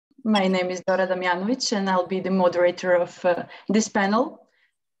My name is Dora DAMJANOVIC, and I'll be the moderator of this panel.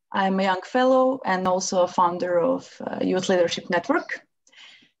 I'm a young fellow and also a founder of Youth Leadership Network.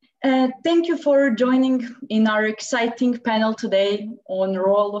 Thank you for joining in our exciting panel today on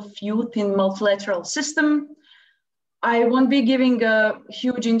role of youth in multilateral system. I won't be giving a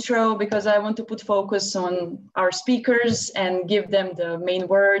huge intro because I want to put focus on our speakers and give them the main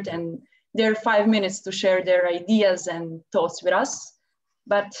word and their 5 minutes to share their ideas and thoughts with us.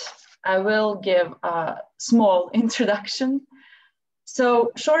 But I will give a small introduction.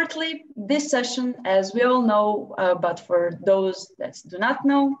 So shortly, this session, as we all know, but for those that do not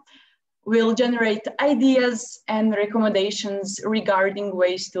know, will generate ideas and recommendations regarding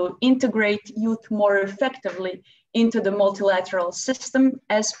ways to integrate youth more effectively into the multilateral system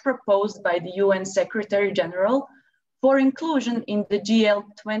as proposed by the UN Secretary General for inclusion in the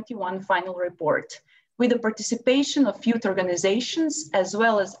GL21 final report, with the participation of youth organizations as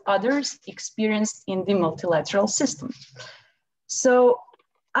well as others experienced in the multilateral system. So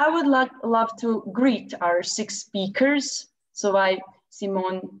I would love to greet our 6 speakers, Suvai,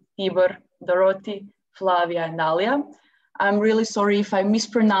 Simone, Tibor, Dorothee, Flávia, and Alia. I'm really sorry if I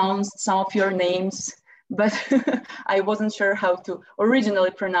mispronounced some of your names, but I wasn't sure how to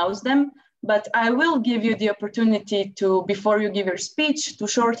originally pronounce them. But I will give you the opportunity to, before you give your speech, to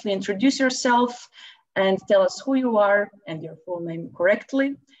shortly introduce yourself and tell us who you are and your full name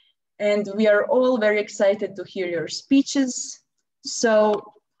correctly. And we are all very excited to hear your speeches.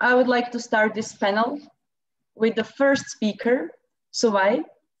 So I would like to start this panel with the first speaker, Suvai.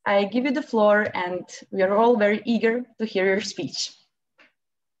 I give you the floor and we are all very eager to hear your speech.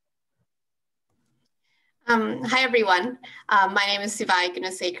 Hi, everyone. My name is Suvai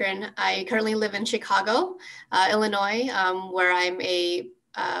GUNASEKARAN. I currently live in Chicago, Illinois, where I'm a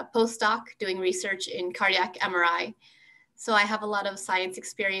postdoc doing research in cardiac MRI. So I have a lot of science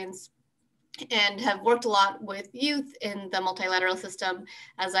experience and have worked a lot with youth in the multilateral system,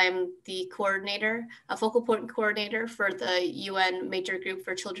 as I'm the coordinator, a focal point coordinator for the UN Major Group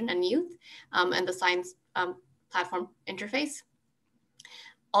for Children and Youth and the Science Platform Interface.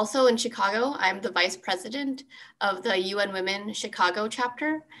 Also in Chicago, I'm the vice president of the UN Women Chicago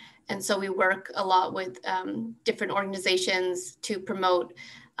chapter. And so we work a lot with different organizations to promote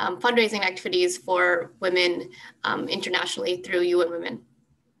fundraising activities for women internationally through UN Women.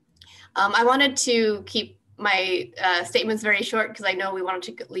 I wanted to keep my statements very short because I know we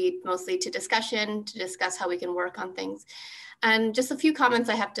wanted to lead mostly to discussion, to discuss how we can work on things. And just a few comments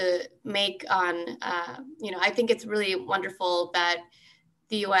I have to make on, I think it's really wonderful that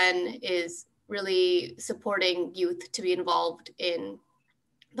the UN is really supporting youth to be involved in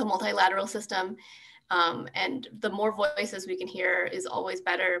the multilateral system. And the more voices we can hear is always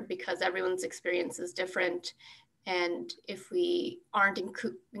better because everyone's experience is different. And if we aren't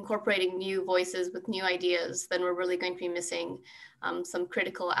incorporating new voices with new ideas, then we're really going to be missing some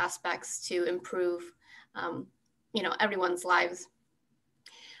critical aspects to improve, everyone's lives.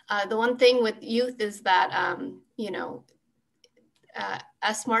 The one thing with youth is that,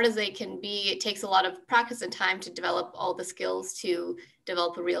 as smart as they can be, it takes a lot of practice and time to develop all the skills to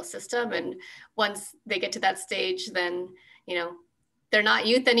develop a real system. And once they get to that stage, then, they're not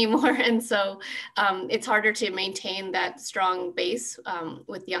youth anymore. And so it's harder to maintain that strong base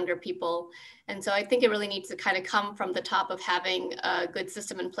with younger people. And so I think it really needs to kind of come from the top of having a good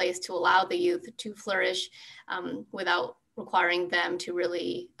system in place to allow the youth to flourish without requiring them to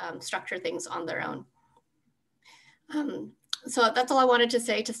really structure things on their own. So that's all I wanted to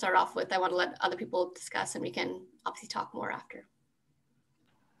say to start off with. I want to let other people discuss and we can obviously talk more after.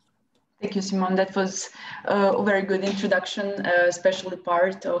 Thank you, Simone. That was a very good introduction, especially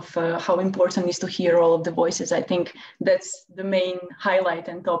part of how important it is to hear all of the voices. I think that's the main highlight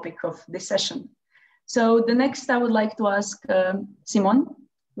and topic of this session. So the next I would like to ask Simone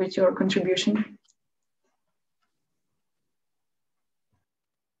with your contribution.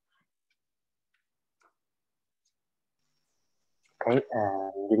 Okay,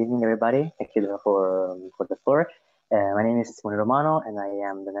 good evening, everybody. Thank you for the floor. My name is Simone Romano, and I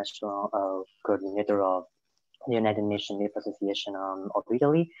am the National Coordinator of the United Nations Youth Association of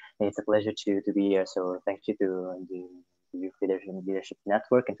Italy. And it's a pleasure to be here. So thank you to the Youth Leadership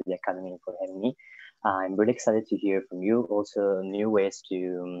Network and to the Academy for having me. I'm really excited to hear from you. Also, new ways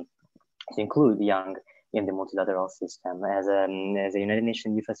to include the young in the multilateral system. As a United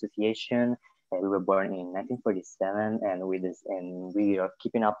Nations Youth Association, we were born in 1947, and we are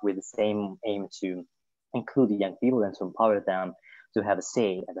keeping up with the same aim to include the young people and to empower them have a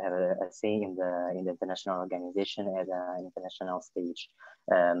say, in the international organization at an international stage.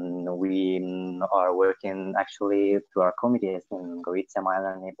 We are working actually through our committees in Gorizia,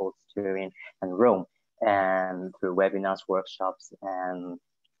 Milan, Naples, Turin, and Rome, and through webinars, workshops, and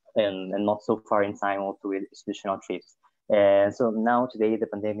not so far in time also with institutional trips. And so now today the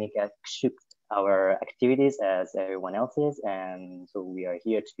pandemic has shook our activities as everyone else's, and so we are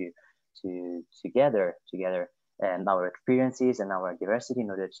here to gather together and our experiences and our diversity in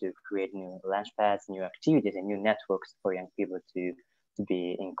order to create new launchpads, new activities, and new networks for young people to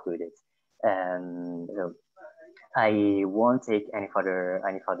be included. And so I won't take any further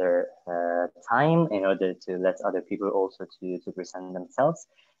time in order to let other people also to present themselves.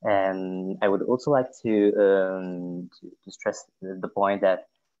 And I would also like to stress the point that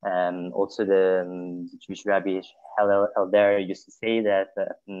also the Jewish Rabbi Elder used to say that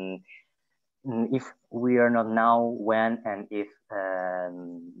if we are not now, when, and if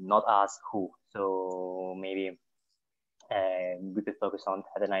not us, who? So maybe we could focus on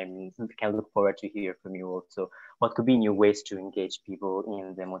that, and I can look forward to hear from you also what could be new ways to engage people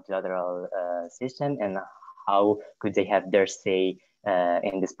in the multilateral system, and how could they have their say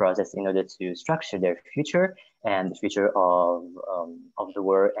in this process in order to structure their future and the future of the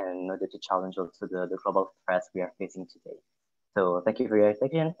world, and in order to challenge also the global threats we are facing today. So thank you for your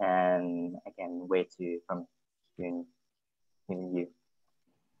attention, and I can wait from hearing you.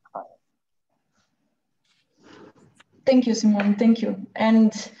 Thank you, Simone. Thank you.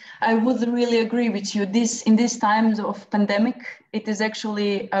 And I would really agree with you. In these times of pandemic, it is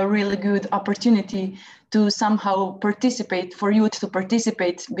actually a really good opportunity to somehow participate, for youth to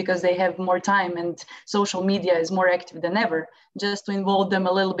participate, because they have more time and social media is more active than ever, just to involve them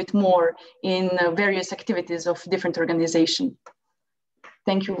a little bit more in various activities of different organizations.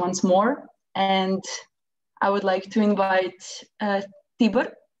 Thank you once more. And I would like to invite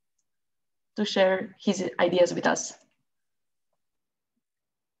Tibor to share his ideas with us.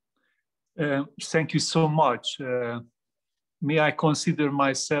 Thank you so much. May I consider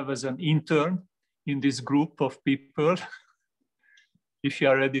myself as an intern in this group of people, if you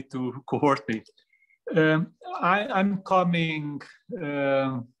are ready to cohort me. I'm coming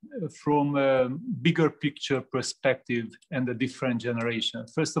from a bigger picture perspective and a different generation.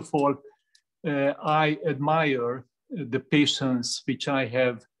 First of all, I admire the patience which I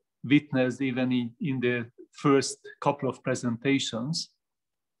have witnessed even in the first couple of presentations,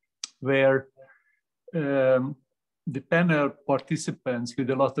 where the panel participants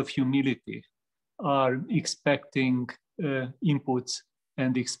with a lot of humility are expecting inputs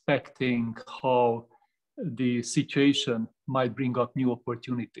and expecting how the situation might bring up new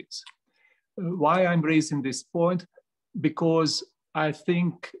opportunities. Why I'm raising this point? Because I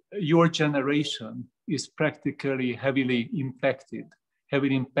think your generation is practically heavily impacted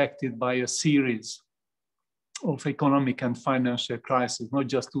by a series of economic and financial crises, not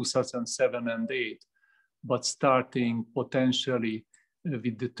just 2007 and 2008, but starting potentially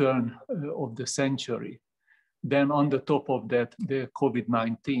with the turn of the century. Then on the top of that, the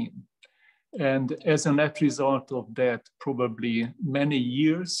COVID-19. And as a net result of that, probably many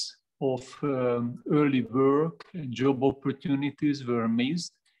years of early work and job opportunities were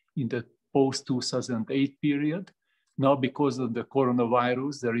missed in the post-2008 period. Now, because of the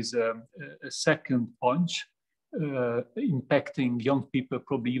coronavirus, there is a second punch impacting young people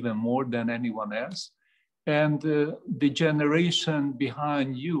probably even more than anyone else. And the generation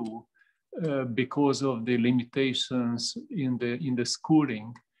behind you, because of the limitations in the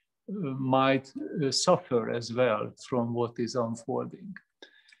schooling, might suffer as well from what is unfolding.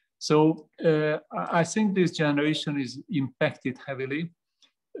 So I think this generation is impacted heavily.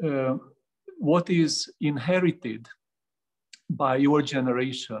 What is inherited by your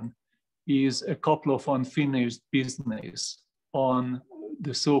generation is a couple of unfinished business on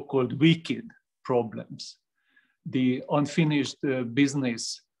the so-called wicked problems. The unfinished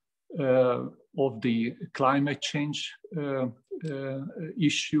business of the climate change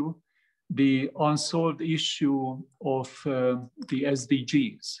issue, the unsolved issue of the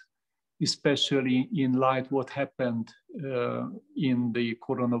SDGs, especially in light of what happened in the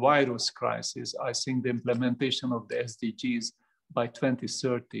coronavirus crisis. I think the implementation of the SDGs by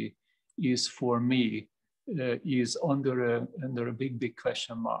 2030 is, for me, is under a big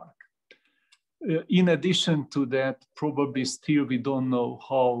question mark. In addition to that, probably still we don't know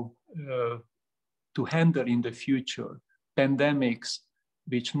how to handle in the future pandemics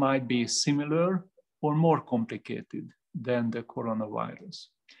which might be similar or more complicated than the coronavirus.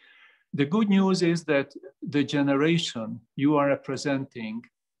 The good news is that the generation you are representing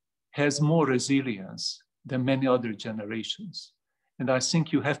has more resilience than many other generations. And I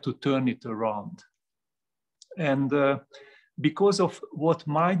think you have to turn it around. And because of what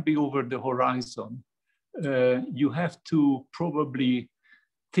might be over the horizon, you have to probably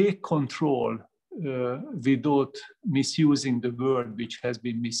take control without misusing the word which has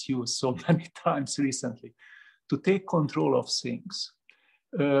been misused so many times recently, to take control of things.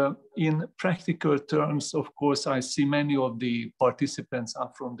 In practical terms, of course, I see many of the participants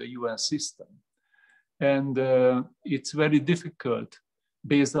are from the UN system. And it's very difficult,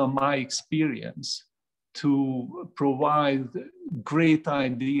 based on my experience, to provide great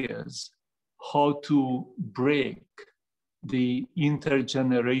ideas how to break the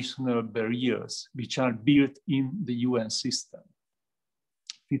intergenerational barriers which are built in the UN system,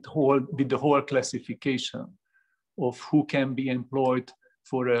 with the whole classification of who can be employed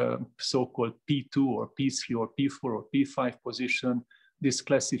for a so-called P2 or P3 or P4 or P5 position. This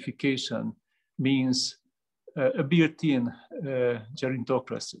classification means a built-in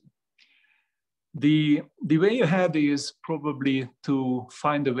gerontocracy. The way ahead is probably to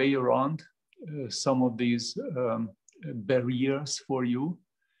find a way around some of these barriers for you,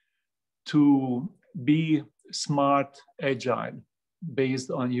 to be smart, agile, based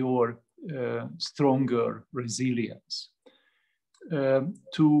on your stronger resilience.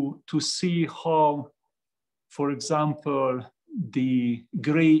 To see how, for example, the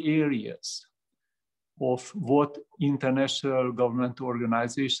gray areas of what international government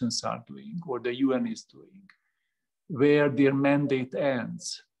organizations are doing, or the UN is doing, where their mandate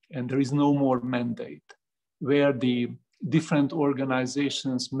ends and there is no more mandate, where the different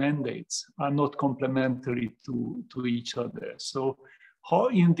organizations' mandates are not complementary to each other. So how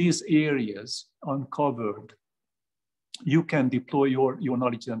in these areas uncovered, you can deploy your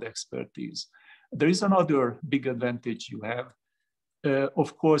knowledge and expertise. There is another big advantage you have.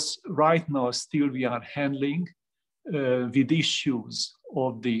 Of course, right now, still we are handling with issues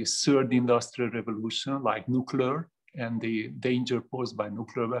of the third industrial revolution, like nuclear and the danger posed by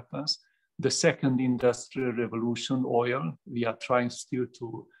nuclear weapons. The second industrial revolution, oil, we are trying still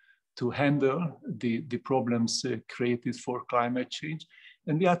to handle the problems created for climate change.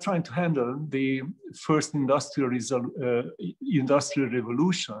 And we are trying to handle the first industrial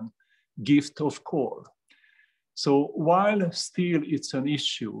revolution, gift of coal. So while still it's an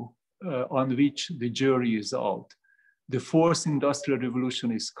issue on which the jury is out, the fourth industrial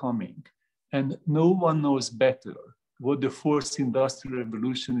revolution is coming, and no one knows better what the fourth industrial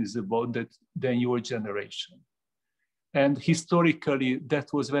revolution is about than your generation. And historically,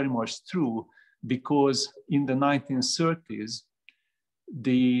 that was very much true, because in the 1930s,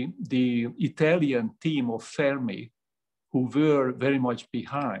 the Italian team of Fermi, who were very much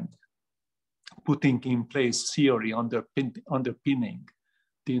behind putting in place theory underpinning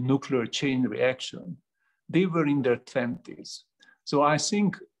the nuclear chain reaction, they were in their 20s. So I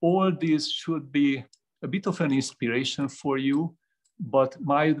think all this should be a bit of an inspiration for you, but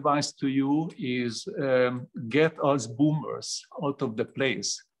my advice to you is get us boomers out of the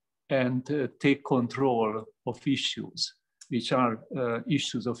place and take control of issues which are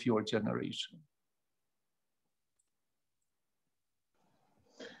issues of your generation.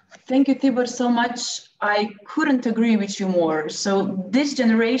 Thank you, Tibor, so much. I couldn't agree with you more. So this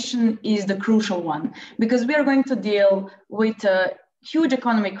generation is the crucial one, because we are going to deal with a huge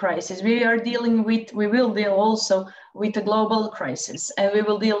economic crisis. We will deal also with a global crisis, and we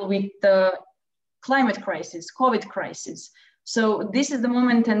will deal with the climate crisis, COVID crisis. So this is the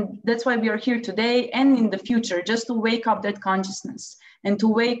moment, and that's why we are here today and in the future, just to wake up that consciousness and to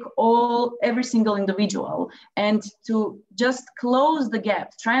wake every single individual, and to just close the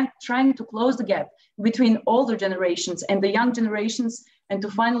gap, trying to close the gap between older generations and the young generations, and to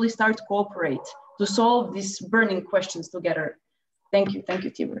finally start to cooperate to solve these burning questions together. Thank you,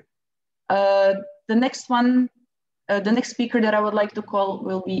 Tibor. The next speaker that I would like to call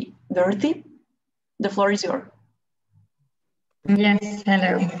will be Dorothee. The floor is yours. Yes,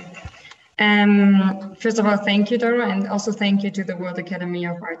 hello. First of all, thank you, Dora, and also thank you to the World Academy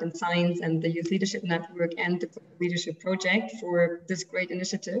of Art and Science and the Youth Leadership Network and the Leadership Project for this great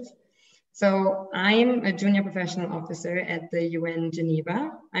initiative. So I'm a junior professional officer at the UN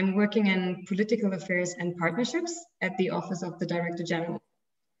Geneva. I'm working in political affairs and partnerships at the Office of the Director General.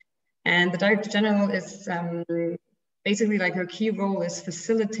 And the Director General is basically, like, her key role is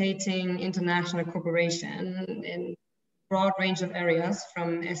facilitating international cooperation in broad range of areas,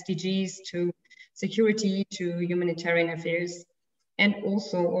 from SDGs to security to humanitarian affairs, and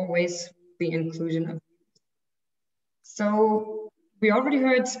also always the inclusion of youth. So we already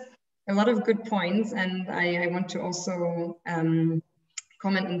heard a lot of good points, and I want to also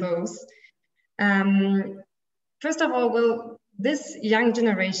comment on those. First of all, well, this young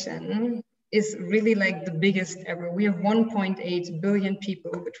generation is really like the biggest ever. We have 1.8 billion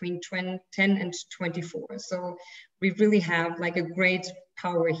people between 10 and 24. So we really have like a great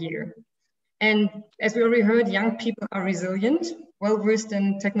power here. And as we already heard, young people are resilient, well-versed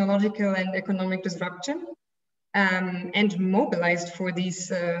in technological and economic disruption, and mobilized for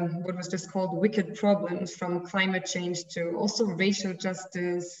these, what was just called wicked problems, from climate change to also racial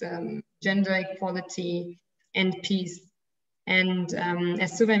justice, gender equality, and peace. And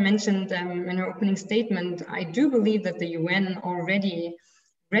as Suvai mentioned in her opening statement, I do believe that the UN already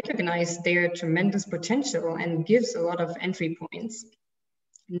recognized their tremendous potential and gives a lot of entry points.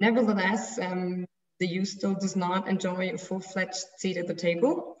 Nevertheless, the youth still does not enjoy a full-fledged seat at the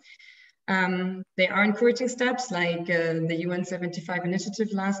table. There are encouraging steps, like the UN 75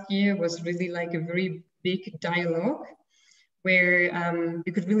 initiative last year was really like a very big dialogue where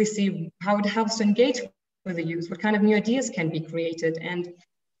you could really see how it helps to engage with the youth, what kind of new ideas can be created. And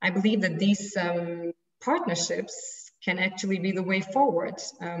I believe that these partnerships can actually be the way forward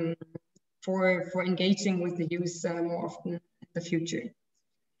for engaging with the youth more often in the future.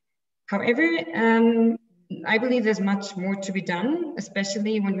 However, I believe there's much more to be done,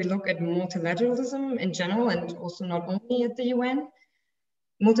 especially when we look at multilateralism in general, and also not only at the UN.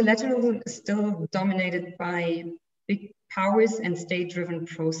 Multilateralism is still dominated by big powers and state-driven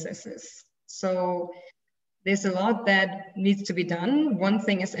processes. So there's a lot that needs to be done. One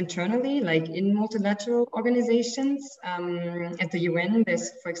thing is internally, like in multilateral organizations. At the UN, there's,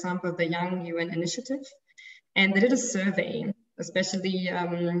 for example, the Young UN Initiative, and they did a survey, especially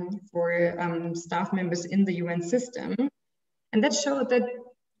for staff members in the UN system. And that showed that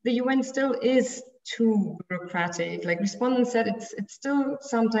the UN still is too bureaucratic. Like respondents said, it's still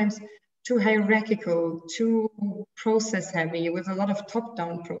sometimes too hierarchical, too process heavy, with a lot of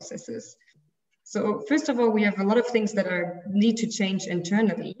top-down processes. So first of all, we have a lot of things that need to change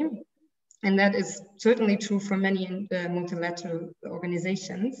internally. And that is certainly true for many multilateral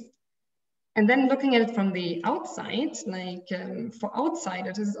organizations. And then looking at it from the outside, like for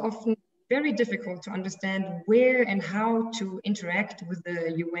outsiders, it is often very difficult to understand where and how to interact with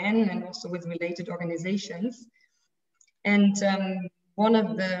the UN and also with related organizations. And one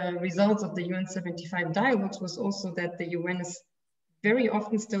of the results of the UN 75 dialogues was also that the UN is very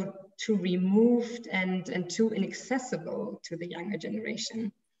often still too removed and too inaccessible to the younger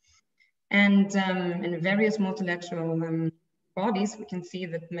generation. And in various multilateral bodies, we can see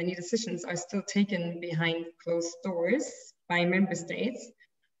that many decisions are still taken behind closed doors by member states,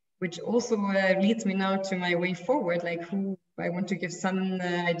 which also leads me now to my way forward, like who I want to give some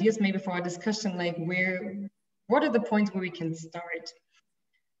ideas maybe for our discussion, like what are the points where we can start?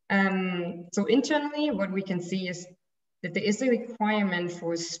 So internally, what we can see is that there is a requirement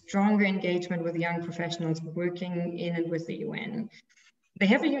for stronger engagement with young professionals working in and with the UN. They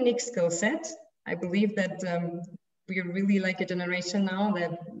have a unique skill set. I believe that we are really like a generation now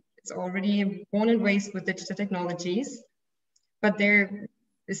that it's already born and raised with digital technologies, but there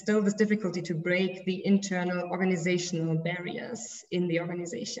is still this difficulty to break the internal organizational barriers in the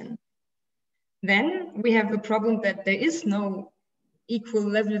organization. Then we have the problem that there is no equal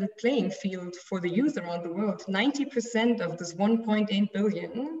level playing field for the youth around the world. 90% of this 1.8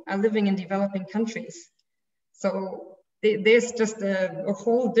 billion are living in developing countries. So there's just a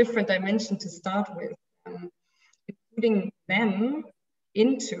whole different dimension to start with. Including them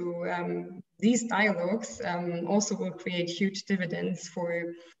into these dialogues also will create huge dividends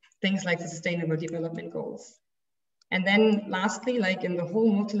for things like the Sustainable Development Goals. And then lastly, like in the whole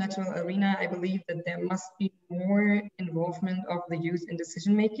multilateral arena, I believe that there must be more involvement of the youth in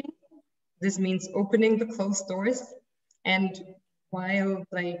decision-making. This means opening the closed doors. And while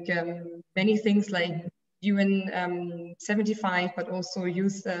like many things like UN 75, but also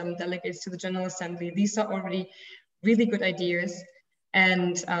youth delegates to the General Assembly, these are already really good ideas.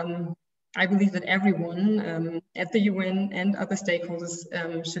 And I believe that everyone at the UN and other stakeholders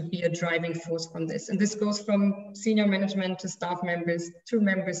should be a driving force from this. And this goes from senior management to staff members to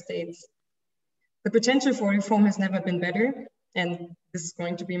member states. The potential for reform has never been better. And this is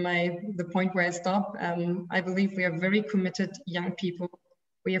going to be the point where I stop. I believe we are very committed young people.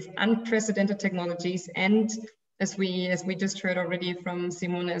 We have unprecedented technologies. And as we just heard already from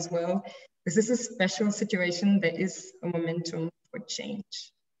Simone as well, this is a special situation. There is a momentum for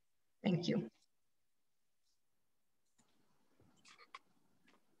change. Thank you.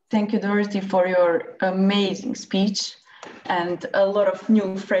 Thank you, Dorothee, for your amazing speech and a lot of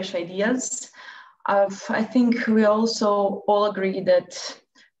new, fresh ideas. I think we also all agree that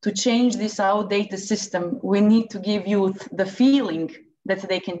to change this outdated system, we need to give youth the feeling that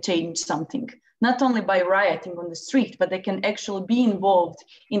they can change something, not only by rioting on the street, but they can actually be involved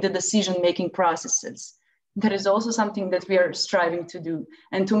in the decision-making processes. That is also something that we are striving to do,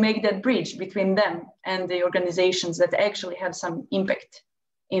 and to make that bridge between them and the organizations that actually have some impact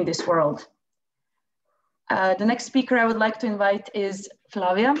in this world. The next speaker I would like to invite is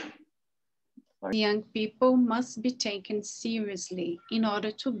Flávia. Young people must be taken seriously in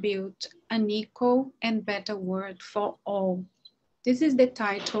order to build an equal and better world for all. This is the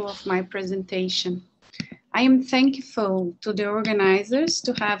title of my presentation. I am thankful to the organizers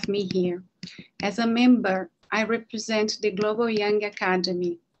to have me here. As a member, I represent the Global Young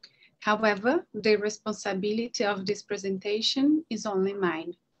Academy. However, the responsibility of this presentation is only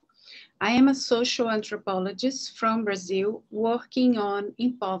mine. I am a social anthropologist from Brazil working on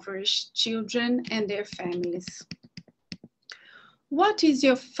impoverished children and their families. What is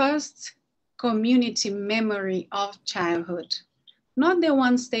your first community memory of childhood? Not the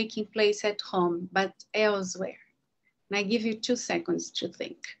ones taking place at home, but elsewhere. And I give you 2 seconds to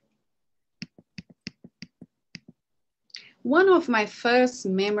think. One of my first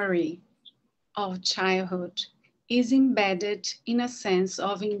memory of childhood is embedded in a sense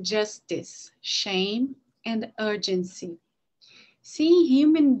of injustice, shame, and urgency. Seeing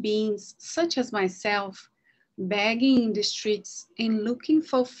human beings such as myself begging in the streets and looking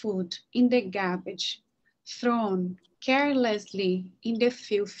for food in the garbage, thrown carelessly in the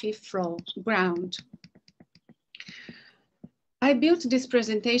filthy ground. I built this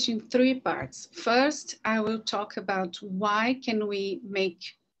presentation in 3 parts. First, I will talk about why can we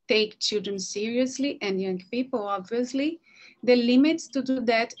take children seriously and young people, obviously, the limits to do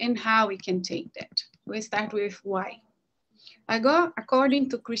that and how we can take that. We'll start with why. According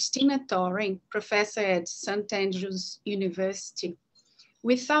to Christina Thoring, professor at St. Andrews University,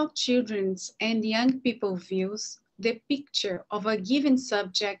 without children's and young people's views, the picture of a given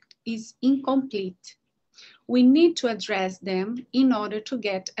subject is incomplete. We need to address them in order to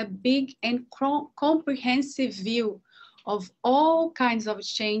get a big and comprehensive view of all kinds of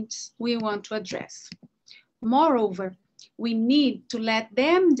changes we want to address. Moreover, we need to let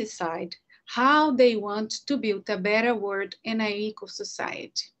them decide how they want to build a better world and an equal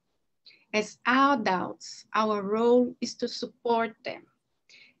society. As adults, our role is to support them.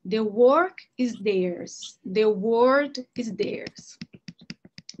 The work is theirs. The word is theirs.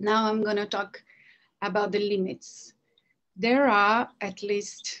 Now I'm going to talk about the limits. There are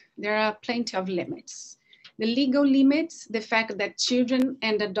plenty of limits. The legal limits, the fact that children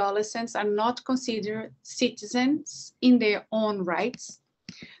and adolescents are not considered citizens in their own rights.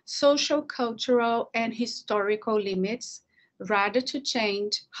 Social, cultural, and historical limits, harder to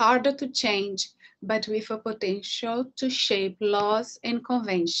change, but with a potential to shape laws and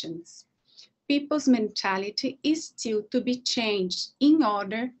conventions. People's mentality is still to be changed in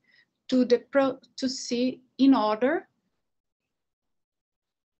order to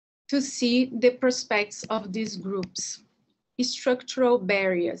see the prospects of these groups. Structural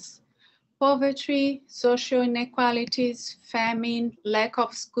barriers, poverty, social inequalities, famine, lack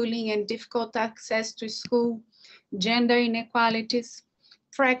of schooling and difficult access to school, gender inequalities,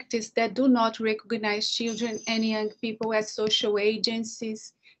 practice that do not recognize children and young people as social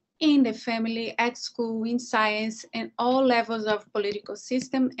agencies in the family, at school, in science, and all levels of political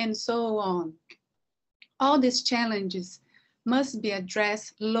system, and so on. All these challenges must be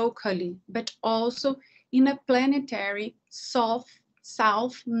addressed locally, but also in a planetary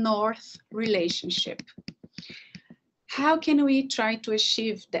south-north relationship. How can we try to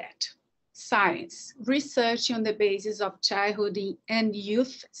achieve that? Science, research on the basis of childhood and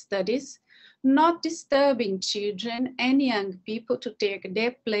youth studies, not disturbing children and young people to take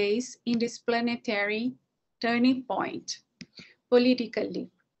their place in this planetary turning point.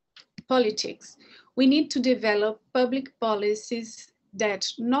 Politics. We need to develop public policies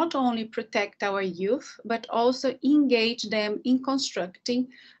that not only protect our youth, but also engage them in constructing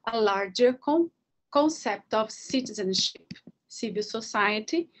a larger concept of citizenship. Civil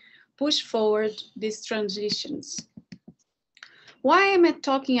society push forward these transitions. Why am I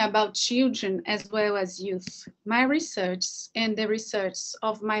talking about children as well as youth? My research and the research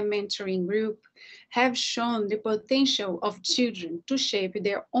of my mentoring group have shown the potential of children to shape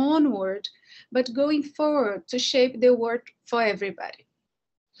their own world, but going forward to shape the world for everybody.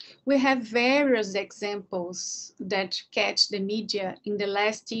 We have various examples that catch the media in the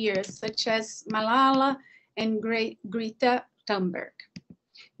last years, such as Malala and Greta Thunberg.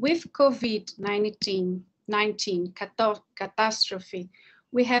 With COVID-19 catastrophe,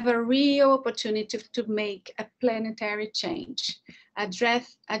 we have a real opportunity to make a planetary change,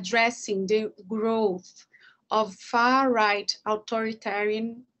 addressing the growth of far-right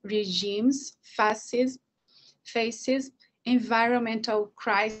authoritarian regimes, faces environmental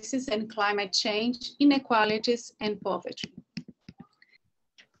crisis and climate change, inequalities, and poverty.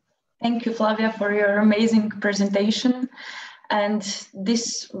 Thank you, Flavia, for your amazing presentation. And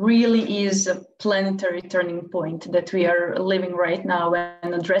this really is a planetary turning point that we are living right now,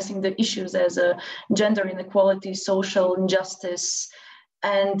 and addressing the issues as gender inequality, social injustice,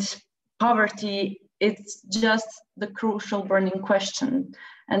 and poverty. It's just the crucial burning question.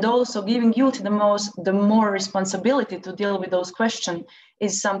 And also giving youth the more responsibility to deal with those questions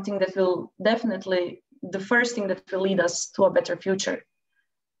is something that will definitely, the first thing that will lead us to a better future.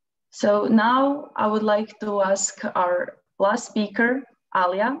 So now I would like to ask our last speaker,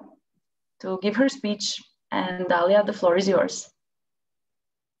 Alia, to give her speech. And Alia, the floor is yours.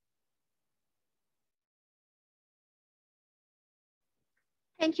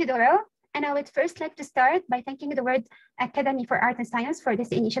 Thank you, Dora. And I would first like to start by thanking the World Academy for Art and Science for this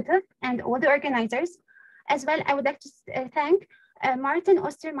initiative and all the organizers. As well, I would like to thank Martin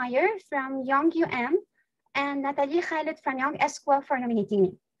Ostermeyer from Young UN and Nathalie Khaled from Young ESCWA for nominating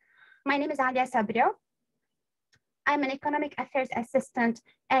me. My name is Alia SABRA. I'm an Economic Affairs Assistant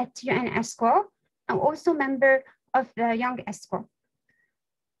at UN ESCWA. I'm also a member of the Young ESCWA.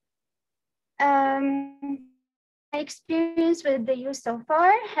 My experience with the youth so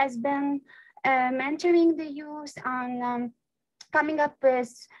far has been mentoring the youth on coming up with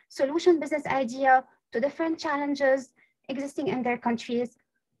solution business idea to different challenges existing in their countries,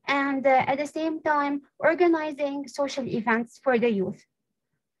 and at the same time, organizing social events for the youth.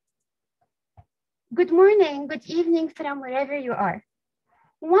 Good morning, good evening from wherever you are.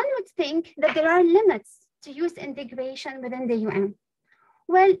 One would think that there are limits to youth integration within the UN.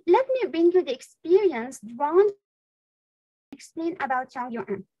 Well, let me bring you the experience drawn to explain about Young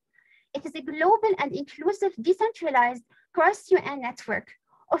UN. It is a global and inclusive decentralized cross-UN network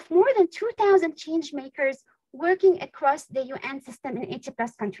of more than 2,000 change makers working across the UN system in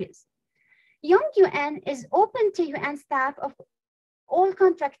 80+ countries. Young UN is open to UN staff of all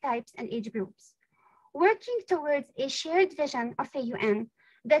contract types and age groups, working towards a shared vision of a UN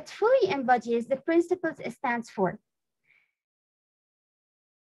that fully embodies the principles it stands for.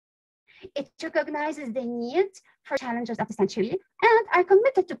 It recognizes the need for challenges of the century and are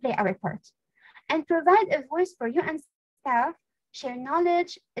committed to play our part and provide a voice for UN staff, share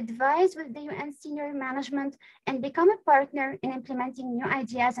knowledge, advise with the UN senior management, and become a partner in implementing new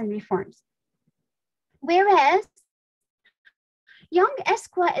ideas and reforms. Whereas Young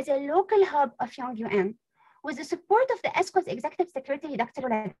ESCWA is a local hub of Young UN, with the support of the ESCWA's Executive Secretary,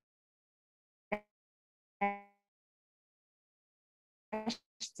 Dr.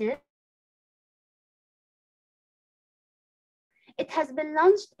 It has been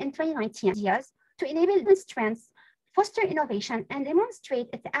launched in 2019 to enable the strengths, foster innovation, and demonstrate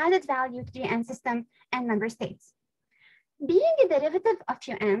its added value to the UN system and member states. Being a derivative of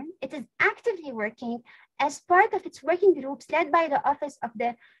UN, it is actively working as part of its working groups led by the Office of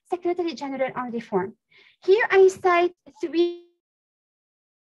the Secretary General on Reform. Here I cite three.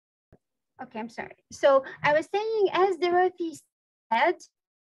 Okay, I'm sorry. So I was saying, as Dorothee said,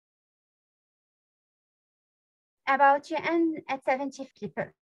 about UN at 70 people.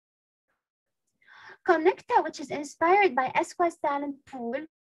 Connecta, which is inspired by ESCWA's talent pool,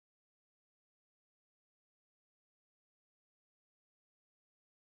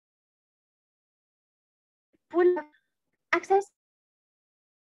 accessible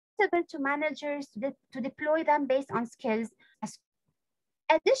to managers to deploy them based on skills.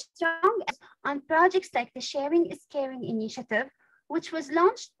 Additionally, on projects like the Sharing is Caring initiative, which was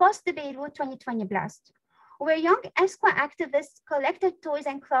launched post the Beirut 2020 blast, where Young ESCWA activists collected toys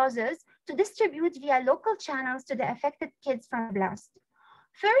and clothes to distribute via local channels to the affected kids from the blast.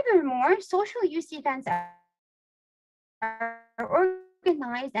 Furthermore, social youth events are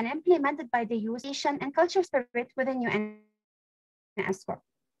organized and implemented by the youth and culture spirit within UN ESCWA.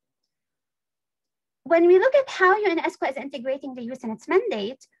 When we look at how UN ESCWA is integrating the youth in its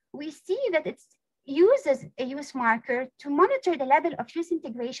mandate, we see that it uses a youth marker to monitor the level of youth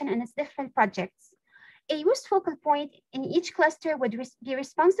integration in its different projects. A youth focal point in each cluster would be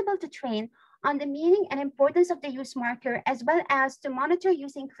responsible to train on the meaning and importance of the youth marker, as well as to monitor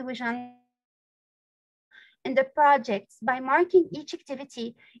youth inclusion in the projects by marking each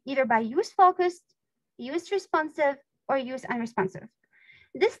activity either by youth focused, youth responsive, or youth unresponsive.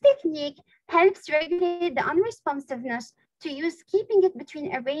 This technique helps regulate the unresponsiveness to youth, keeping it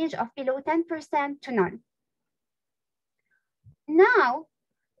between a range of below 10% to none. Now,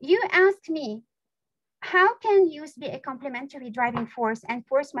 you ask me, how can youth be a complementary driving force and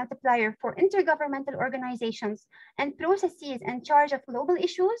force multiplier for intergovernmental organizations and processes in charge of global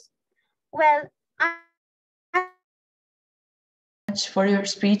issues? Well, for your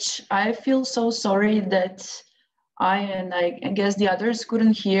speech. I feel so sorry that I guess the others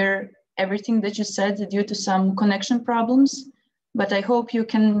couldn't hear everything that you said due to some connection problems, but I hope you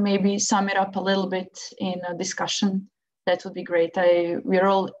can maybe sum it up a little bit in a discussion. That would be great. We're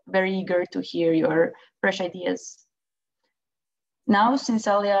all very eager to hear your fresh ideas. Now, since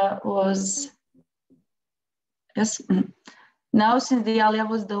Alia was, now since Alia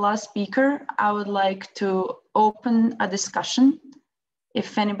was the last speaker, I would like to open a discussion.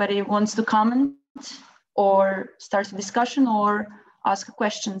 If anybody wants to comment or start a discussion or ask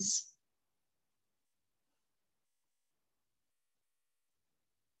questions.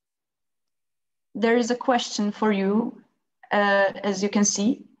 There is a question for you, as you can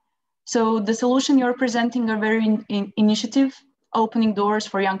see. So the solution you're presenting are very initiative, opening doors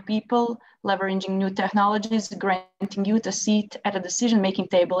for young people, leveraging new technologies, granting youth a seat at a decision-making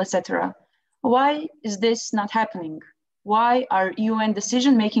table, etc. Why is this not happening? Why are UN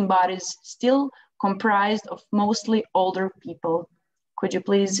decision-making bodies still comprised of mostly older people? Could you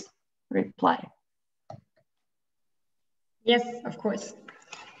please reply? Yes, of course.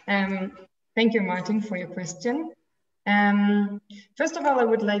 Thank you, Martin, for your question. First of all, I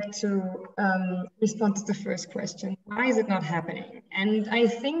would like to respond to the first question. Why is it not happening? And I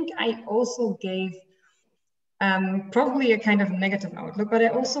think I also gave probably a kind of negative outlook, but I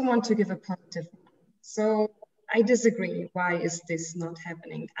also want to give a positive one. So I disagree. Why is this not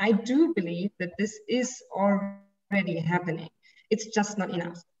happening? I do believe that this is already happening. It's just not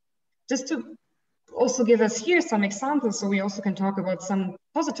enough. Just to also give us here some examples, so we also can talk about some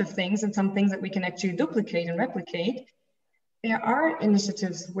positive things and some things that we can actually duplicate and replicate. There are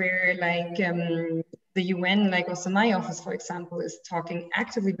initiatives where, like the UN, like also my office, for example, is talking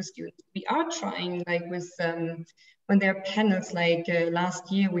actively with students. We are trying, like with when there are panels, like last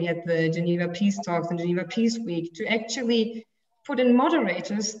year we had the Geneva Peace Talks and Geneva Peace Week, to actually put in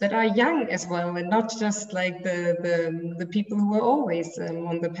moderators that are young as well, and not just like the people who are always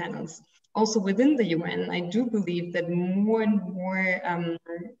on the panels. Also within the UN, I do believe that more and more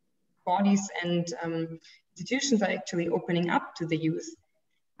bodies and institutions are actually opening up to the youth.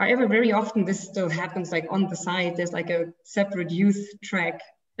 However, very often this still happens like on the side. There's like a separate youth track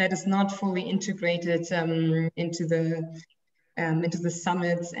that is not fully integrated into the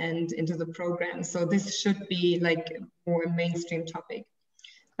summits and into the program. So this should be like a more mainstream topic.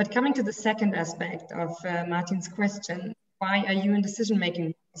 But coming to the second aspect of Martin's question, why are UN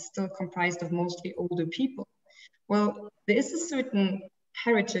decision-making still comprised of mostly older people? Well, there is a certain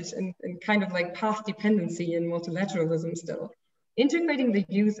heritage and kind of like path dependency in multilateralism still. Integrating the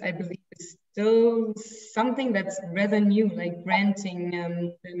youth, I believe, is still something that's rather new, like granting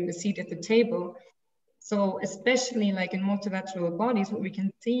them a seat at the table. So especially like in multilateral bodies, what we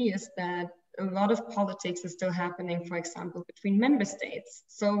can see is that a lot of politics is still happening, for example, between member states.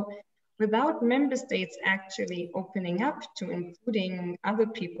 So without member states actually opening up to including other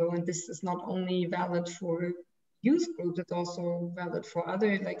people, and this is not only valid for youth groups, it's also valid for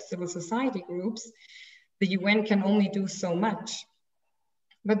other like civil society groups, the UN can only do so much.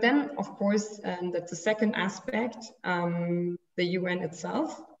 But then, of course, and that's the second aspect, the UN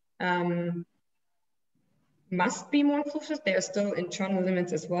itself must be more inclusive. There are still internal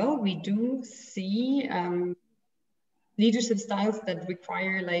limits as well. We do see leadership styles that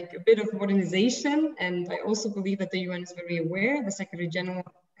require like a bit of modernization. And I also believe that the UN is very aware. The Secretary General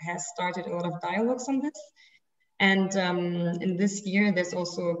has started a lot of dialogues on this. And in this year, there's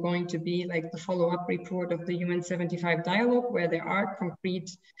also going to be like the follow-up report of the UN 75 dialogue, where there are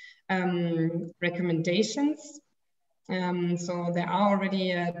concrete recommendations. So there are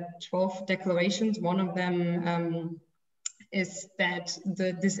already 12 declarations. One of them is that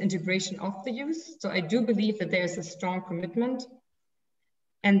this integration of the youth. So I do believe that there's a strong commitment.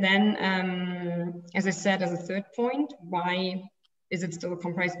 And then, as I said, as a third point, why is it still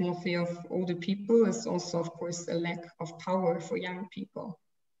comprised mostly of older people? Is also, of course, a lack of power for young people.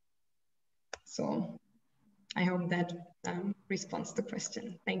 So I hope that responds to the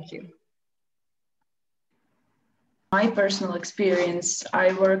question. Thank you. My personal experience,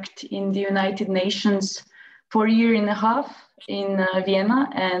 I worked in the United Nations for a year and a half in Vienna,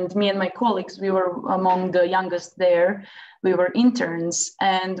 and me and my colleagues, we were among the youngest there. We were interns,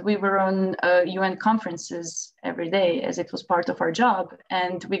 and we were on UN conferences every day as it was part of our job,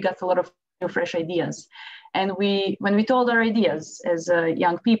 and we got a lot of new fresh ideas. And when we told our ideas as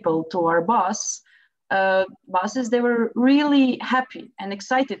young people to our boss, bosses, they were really happy and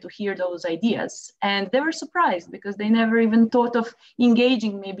excited to hear those ideas. And they were surprised because they never even thought of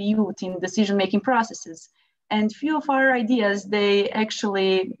engaging maybe youth in decision-making processes. And few of our ideas, they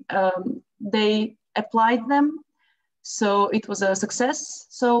actually, they applied them. So it was a success.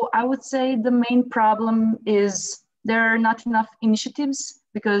 So I would say the main problem is there are not enough initiatives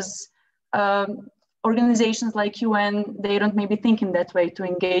because organizations like UN, they don't maybe think in that way to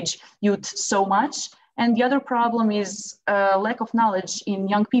engage youth so much. And the other problem is lack of knowledge in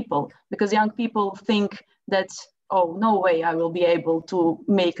young people, because young people think that, oh, no way I will be able to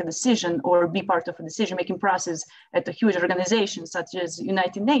make a decision or be part of a decision-making process at a huge organization such as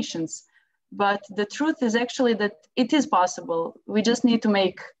United Nations. But the truth is actually that it is possible. We just need to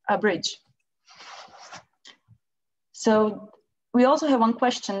make a bridge. So we also have one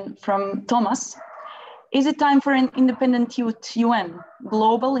question from Thomas. Is it time for an independent youth UN,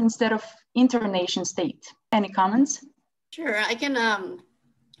 global instead of internation state? Any comments? Sure, I can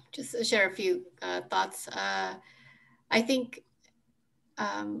just share a few thoughts. I think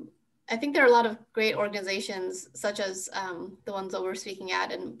there are a lot of great organizations, such as the ones that we're speaking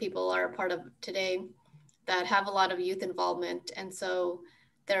at and people are a part of today, that have a lot of youth involvement. And so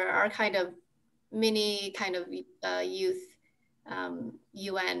there are kind of mini youth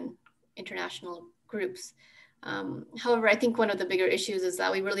UN international groups. However, I think one of the bigger issues is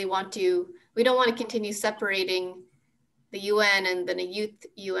that we don't want to continue separating the UN and then a youth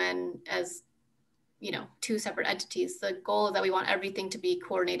UN as, you know, two separate entities. The goal is that we want everything to be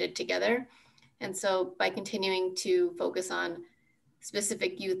coordinated together. And so by continuing to focus on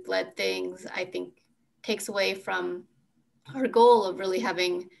specific youth-led things, I think takes away from our goal of really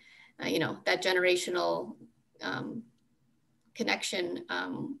having, you know, that generational connection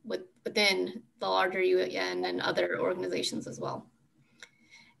within the larger UN and other organizations as well.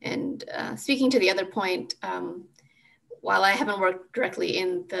 And speaking to the other point, while I haven't worked directly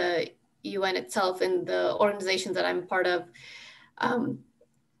in the UN itself, in the organizations that I'm part of,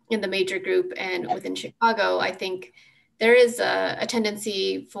 in the major group and within Chicago, I think there is a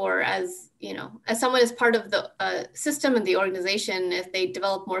tendency for, as you know, as someone is part of the system and the organization, if they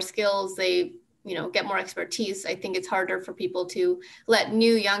develop more skills, they, you know, get more expertise. I think it's harder for people to let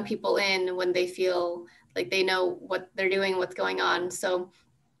new young people in when they feel like they know what they're doing, what's going on. So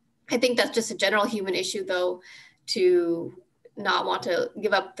I think that's just a general human issue, though, to not want to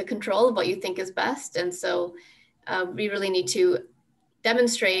give up the control of what you think is best. And so we really need to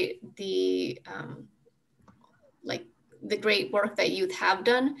demonstrate the the great work that youth have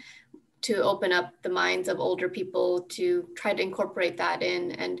done to open up the minds of older people to try to incorporate that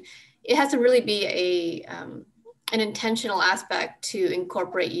in. And it has to really be an intentional aspect to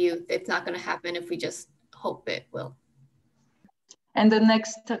incorporate youth. It's not going to happen if we just hope it will. And the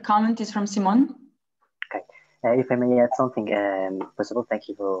next comment is from Simone. Okay, if I may add something, first of all, thank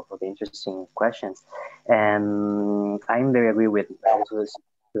you for the interesting questions. I'm very agree with also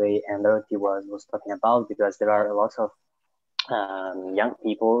Suvai and Dorothee was talking about, because there are a lot of young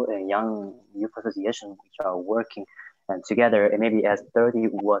people and young youth associations which are working together, and maybe as Dorothee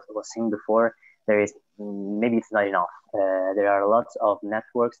was saying before, there is maybe it's not enough. There are lots of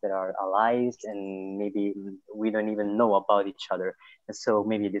networks that are allies, and maybe we don't even know about each other. And so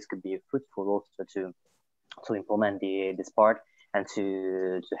maybe this could be fruitful also to implement this part and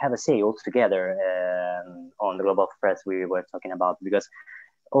to have a say all together on the global threats we were talking about, because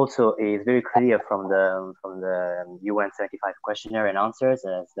also it's very clear from the UN 75 questionnaire and answers,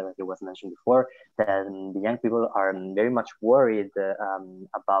 as Dorothee was mentioned before, that the young people are very much worried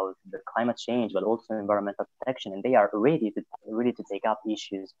about the climate change, but also environmental protection, and they are ready to take up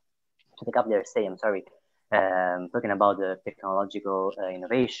issues, to take up their say. Talking about the technological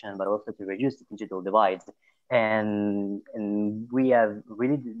innovation, but also to reduce the digital divide. And we have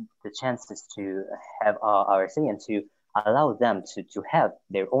really the chances to have our say and to allow them to have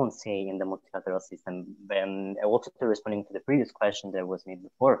their own say in the multilateral system. And also responding to the previous question that was made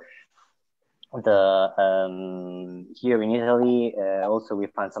before, here in Italy, also we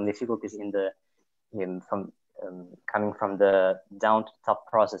find some difficulties coming from the down to top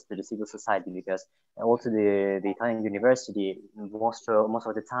process to the civil society, because also the Italian university most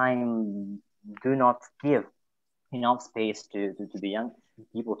of the time do not give enough space to the young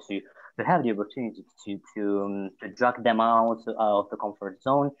people to have the opportunity to drag them out of the comfort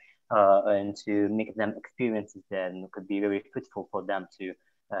zone and to make them experiences that could be very fruitful for them to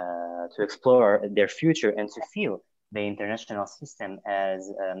explore their future and to feel the international system as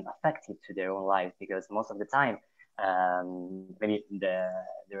effective to their own lives, because most of the time maybe the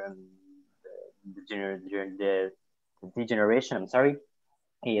generation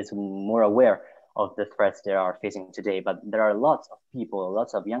is more aware of the threats they are facing today. But there are lots of people,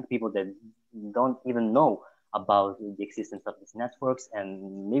 lots of young people that don't even know about the existence of these networks,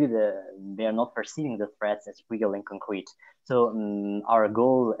 and maybe they are not perceiving the threats as real and concrete. So our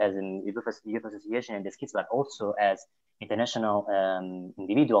goal as an youth association in this case, but also as international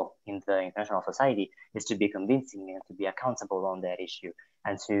individual in the international society, is to be convincing and to be accountable on that issue,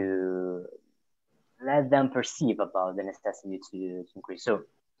 and to let them perceive about the necessity to increase. So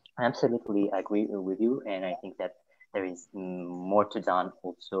I absolutely agree with you, and I think that there is more to done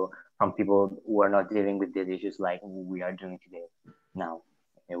also from people who are not dealing with these issues like we are doing today now.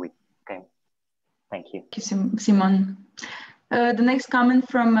 Okay, thank you. Thank you, Simone. The next comment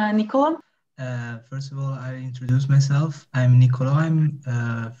from Niccolò. First of all, I introduce myself. I'm Niccolò. I'm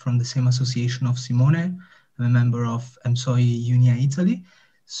from the same association of Simone. I'm a member of MSOI UNYA Italy.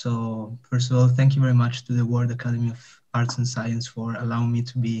 So first of all, thank you very much to the World Academy of Arts and Science for allowing me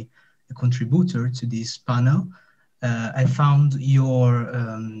to be a contributor to this panel. I found your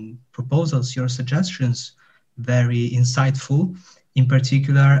proposals, your suggestions very insightful. In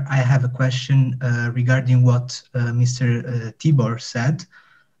particular, I have a question regarding what Mr. Tibor said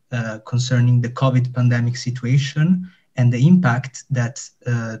concerning the COVID pandemic situation and the impact that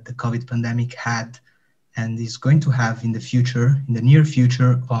the COVID pandemic had and is going to have in the future, in the near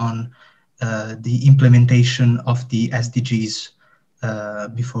future, on the implementation of the SDGs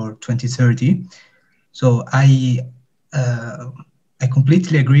before 2030. So I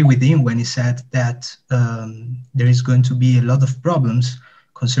completely agree with him when he said that there is going to be a lot of problems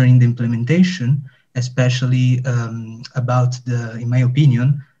concerning the implementation, especially about in my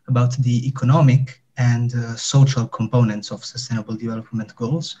opinion, about the economic and social components of Sustainable Development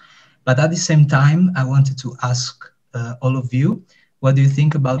Goals. But at the same time, I wanted to ask all of you, what do you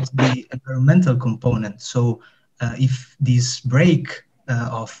think about the environmental component? So if this break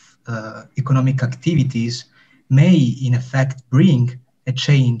of economic activities may in effect bring a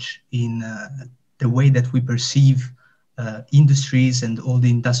change in the way that we perceive industries and all the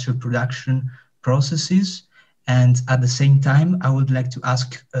industrial production processes. And at the same time, I would like to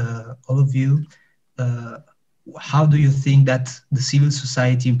ask all of you, how do you think that the civil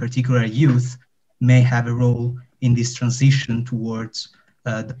society, in particular youth, may have a role in this transition towards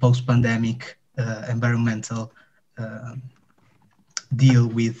the post-pandemic environmental deal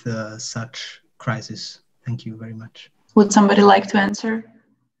with such crisis? Thank you very much. Would somebody like to answer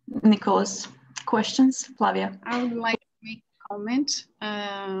Niccolò's questions? Flávia. I would like to make a comment.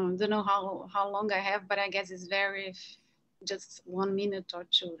 Don't know how long I have, but I guess it's just 1 minute or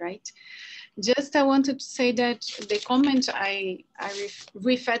two, right? Just I wanted to say that the comment I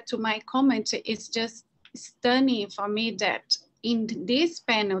referred to my comment is just stunning for me that in this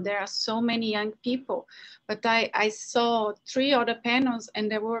panel there are so many young people, but I saw 3 other panels and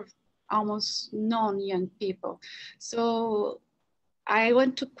there were almost non-young people. So I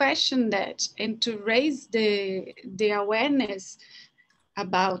want to question that and to raise the awareness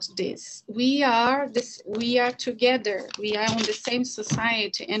about this. We are together. We are on the same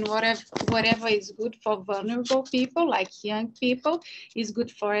society, and whatever is good for vulnerable people, like young people, is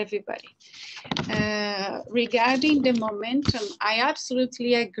good for everybody. Regarding the momentum, I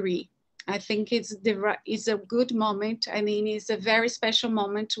absolutely agree. I think it's a good moment. I mean, it's a very special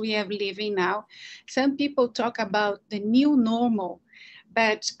moment we are living now. Some people talk about the new normal,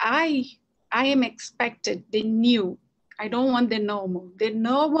 but I am expected the new. I don't want the normal. The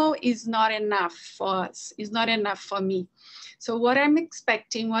normal is not enough for us. It's not enough for me. So what I'm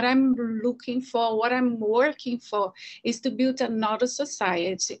expecting, what I'm looking for, what I'm working for is to build another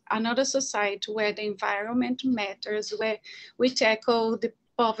society where the environment matters, where we tackle the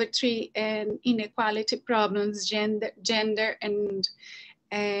poverty and inequality problems, gender and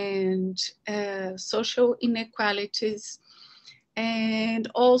social inequalities,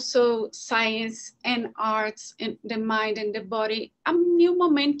 and also science and arts and the mind and the body, a new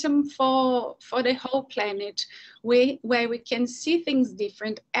momentum for the whole planet, where we can see things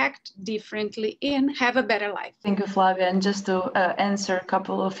different, act differently, and have a better life. Thank you, Flávia. And just to answer a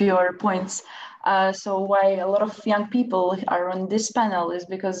couple of your points. So why a lot of young people are on this panel is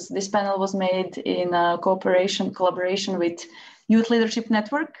because this panel was made in collaboration with Youth Leadership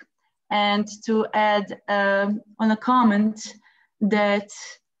Network. And to add on a comment that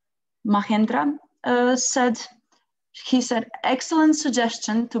Mahendra said, he said, excellent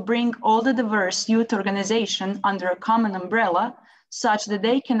suggestion to bring all the diverse youth organizations under a common umbrella such that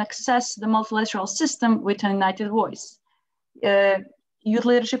they can access the multilateral system with a united voice. Youth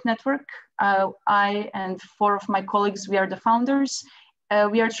Leadership Network, I and 4 of my colleagues, we are the founders.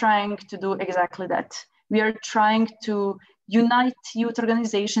 We are trying to do exactly that. We are trying to unite youth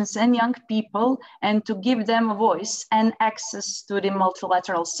organizations and young people and to give them a voice and access to the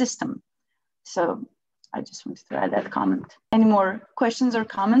multilateral system. So I just wanted to add that comment. Any more questions or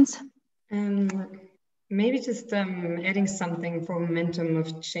comments? Maybe just adding something for momentum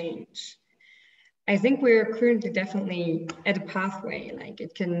of change. I think we're currently definitely at a pathway, like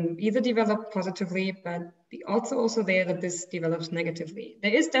it can either develop positively, but the odds are also there that this develops negatively.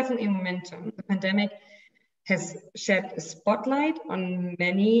 There is definitely momentum. The pandemic has shed a spotlight on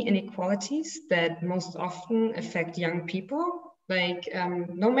many inequalities that most often affect young people. Like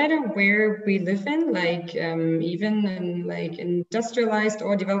no matter where we live in, like even in like industrialized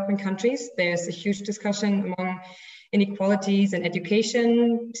or developing countries, there's a huge discussion among inequalities in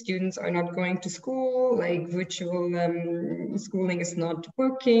education. Students are not going to school, like virtual schooling is not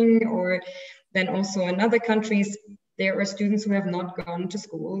working, or then also in other countries, there are students who have not gone to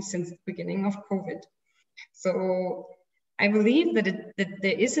school since the beginning of COVID. So I believe that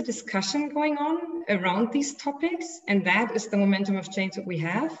there is a discussion going on around these topics, and that is the momentum of change that we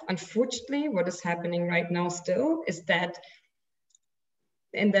have. Unfortunately, what is happening right now still is that,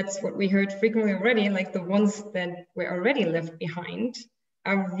 and that's what we heard frequently already, like the ones that were already left behind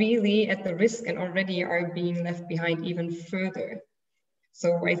are really at the risk and already are being left behind even further.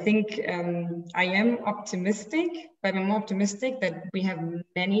 So I think I am optimistic, but I'm optimistic that we have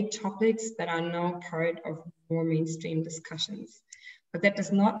many topics that are now part of more mainstream discussions. But that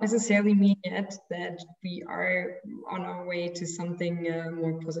does not necessarily mean yet that we are on our way to something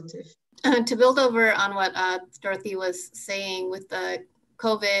more positive. To build over on what Dorothee was saying with the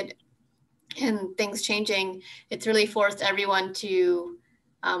COVID and things changing, it's really forced everyone to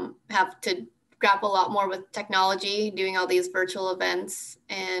have to grapple a lot more with technology, doing all these virtual events,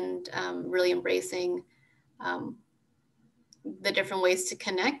 and really embracing the different ways to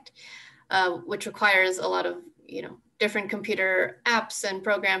connect, which requires a lot of, different computer apps and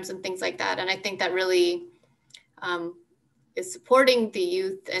programs and things like that. And I think that really is supporting the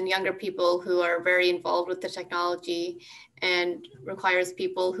youth and younger people who are very involved with the technology, and requires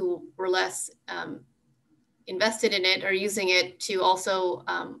people who were less invested in it or using it to also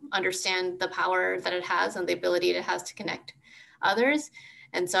understand the power that it has and the ability it has to connect others.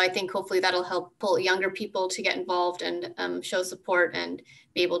 And so I think hopefully that'll help pull younger people to get involved and show support and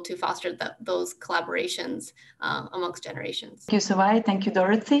be able to foster those collaborations amongst generations. Thank you, Suvai. Thank you,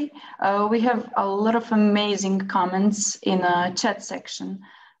 Dorothee. We have a lot of amazing comments in a chat section,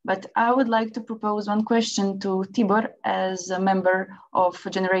 but I would like to propose one question to Tibor as a member of a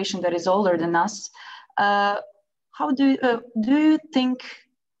generation that is older than us. How do you think,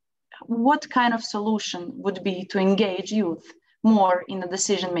 what kind of solution would be to engage youth more in the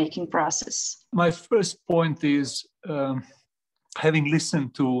decision-making process? My first point is, having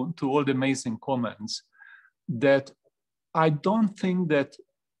listened to all the amazing comments, that I don't think that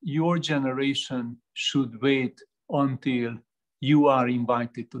your generation should wait until you are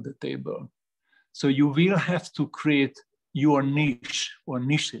invited to the table. So you will have to create your niche or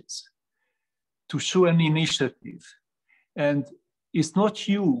niches to show an initiative. And it's not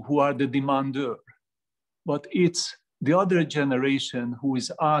you who are the demander, but it's the other generation who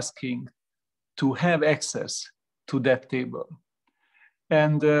is asking to have access to that table.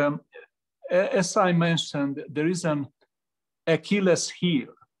 And as I mentioned, there is an Achilles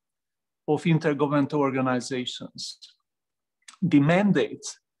heel of intergovernmental organizations. The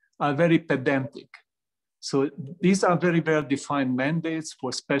mandates are very pedantic. So these are very well-defined mandates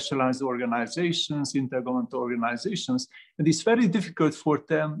for specialized organizations, intergovernmental organizations, and it's very difficult for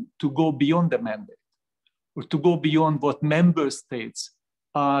them to go beyond the mandate or to go beyond what member states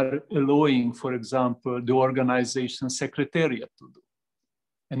are allowing, for example, the organization secretariat to do.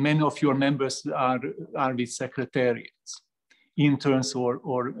 And many of your members are with secretariats, interns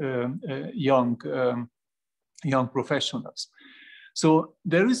or young professionals. So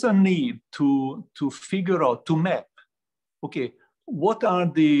there is a need to figure out, to map, okay, what are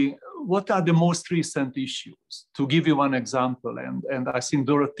the most recent issues? To give you one example, and I think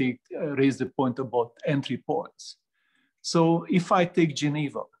Dorothee raised the point about entry points. So if I take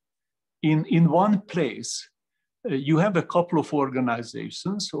Geneva, in one place, you have a couple of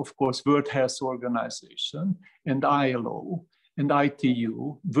organizations, of course, World Health Organization and ILO and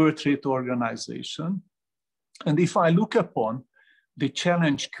ITU, World Trade Organization. And if I look upon the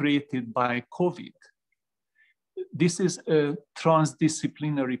challenge created by COVID, this is a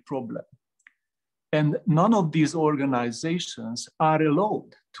transdisciplinary problem. And none of these organizations are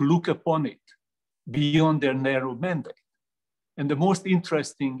allowed to look upon it beyond their narrow mandate. And the most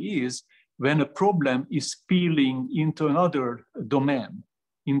interesting is when a problem is spilling into another domain,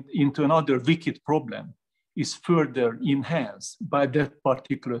 into another wicked problem, is further enhanced by that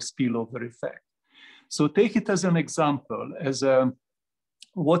particular spillover effect. So take it as an example, as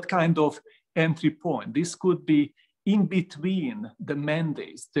what kind of entry point. This could be in between the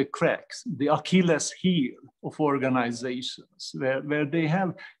mandates, the cracks, the Achilles heel of organizations, where they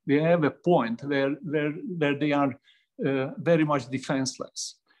have a point where they are very much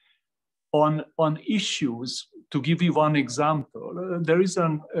defenseless. On issues, to give you one example, there is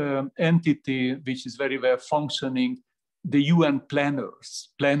an entity which is very well functioning, the UN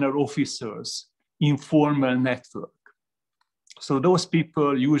planner officers, informal network. So those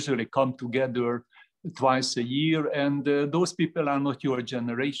people usually come together twice a year, and those people are not your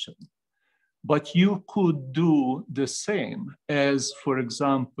generation. But you could do the same as, for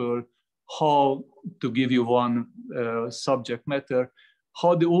example, how, to give you one subject matter,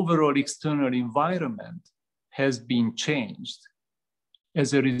 how the overall external environment has been changed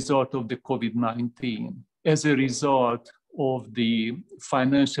as a result of the COVID-19, as a result of the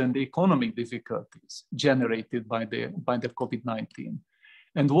financial and economic difficulties generated by the COVID-19,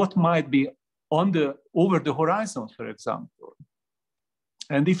 and what might be over the horizon, for example.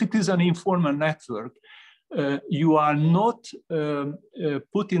 And if it is an informal network, you are not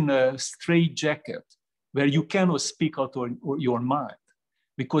put in a straitjacket where you cannot speak out your mind,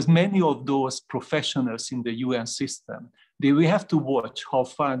 because many of those professionals in the UN system, they will have to watch how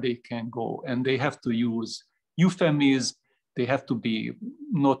far they can go, and they have to use euphemisms. They have to be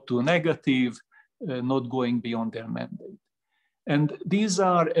not too negative, not going beyond their mandate. And these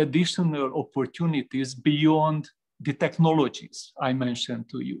are additional opportunities beyond the technologies I mentioned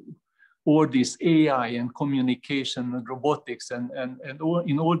to you, or this AI and communication and robotics and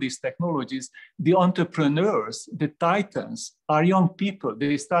in all these technologies. The entrepreneurs, the titans, are young people.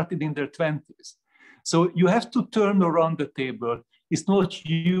 They started in their 20s. So you have to turn around the table. It's not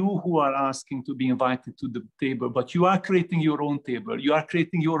you who are asking to be invited to the table, but you are creating your own table. You are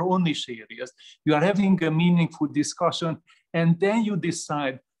creating your own niche areas. You are having a meaningful discussion, and then you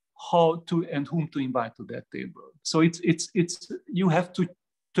decide how to and whom to invite to that table. So you have to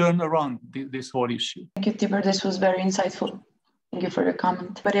turn around this whole issue. Thank you, Tibor. This was very insightful. Thank you for your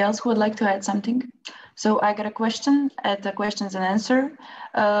comment. Anybody else who would like to add something? So I got a question at the questions and answer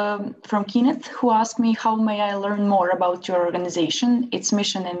from Kenneth, who asked me, how may I learn more about your organization, its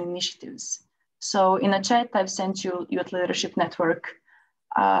mission and initiatives? So in a chat, I've sent you Youth Leadership Network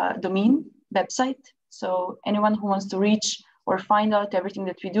domain website. So anyone who wants to reach or find out everything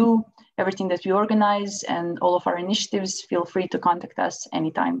that we do, everything that we organize, and all of our initiatives, feel free to contact us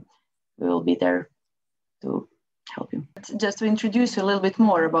anytime. We will be there to help you. Just to introduce you a little bit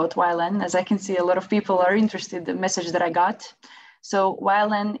more about YLN, as I can see a lot of people are interested in the message that I got. So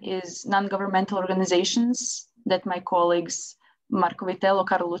YLN is non-governmental organizations that my colleagues Marco Vitello,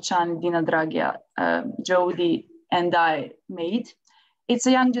 Carlo Luciani, Dina Dragia, Jody, and I made. It's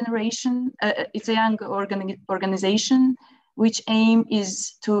a young generation, it's a young organization which aim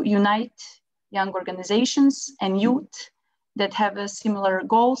is to unite young organizations and youth that have a similar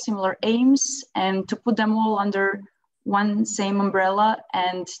goal, similar aims, and to put them all under one same umbrella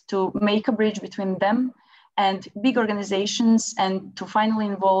and to make a bridge between them and big organizations, and to finally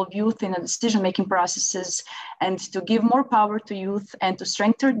involve youth in the decision-making processes, and to give more power to youth and to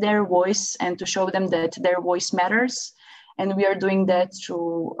strengthen their voice and to show them that their voice matters. And we are doing that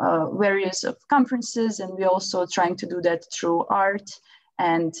through various conferences, and we're also trying to do that through art.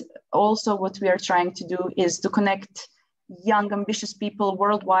 And also what we are trying to do is to connect young, ambitious people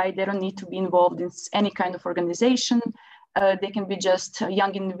worldwide. They don't need to be involved in any kind of organization. They can be just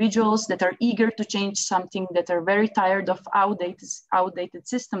young individuals that are eager to change something, that are very tired of outdated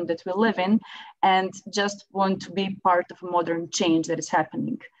system that we live in, and just want to be part of a modern change that is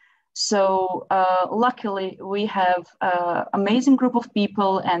happening. So luckily we have an amazing group of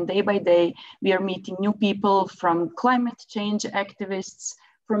people, and day by day we are meeting new people, from climate change activists,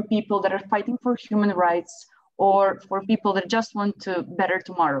 from people that are fighting for human rights, or for people that just want a better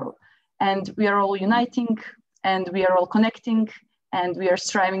tomorrow. And we are all uniting, and we are all connecting, and we are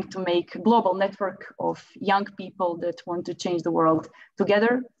striving to make a global network of young people that want to change the world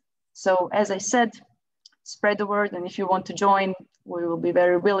together. So as I said, spread the word, and if you want to join, we will be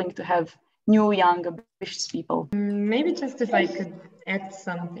very willing to have new, young, ambitious people. Maybe just if I could add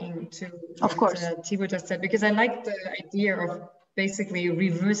something to what Tibor just said, because I like the idea of basically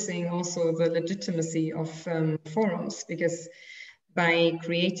reversing also the legitimacy of forums, because by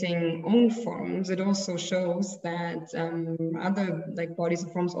creating own forums, it also shows that other bodies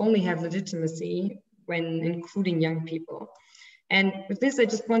and forums only have legitimacy when including young people. And with this, I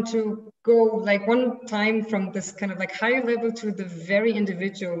just want to go like one time from this kind of like higher level to the very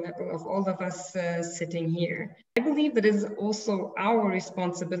individual level of all of us sitting here. I believe that it is also our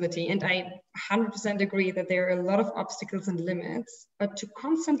responsibility, and I 100% agree that there are a lot of obstacles and limits, but to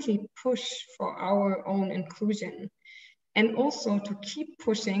constantly push for our own inclusion, and also to keep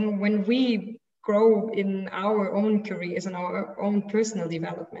pushing when we grow in our own careers and our own personal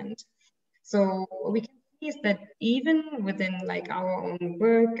development. So we can is that even within like our own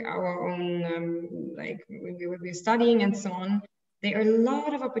work, our own like we're studying and so on, there are a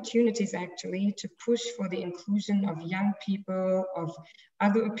lot of opportunities actually to push for the inclusion of young people, of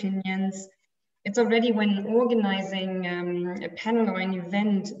other opinions. It's already when organizing a panel or an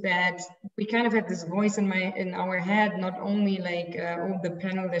event that we kind of had this voice in our head, not only like, oh, the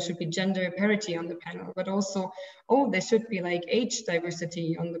panel, there should be gender parity on the panel, but also, oh, there should be like age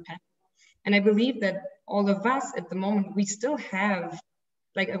diversity on the panel. And I believe that all of us at the moment, we still have,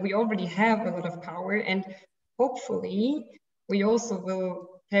 like we already have a lot of power, and hopefully we also will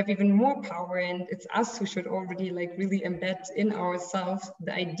have even more power, and it's us who should already like really embed in ourselves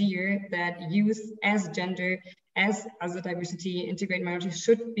the idea that youth as gender, as a diversity, integrated minority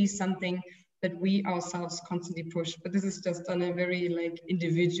should be something that we ourselves constantly push. But this is just on a very like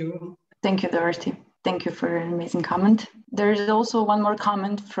individual. Thank you, Dorothee. Thank you for an amazing comment. There is also one more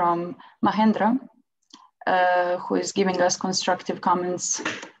comment from Mahendra, who is giving us constructive comments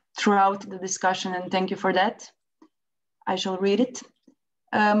throughout the discussion, and thank you for that. I shall read it.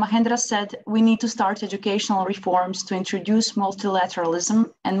 Mahendra said, we need to start educational reforms to introduce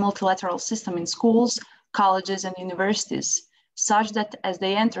multilateralism and multilateral system in schools, colleges, and universities, such that as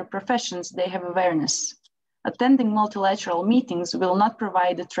they enter professions, they have awareness. Attending multilateral meetings will not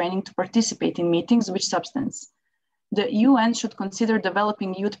provide the training to participate in meetings with substance. The UN should consider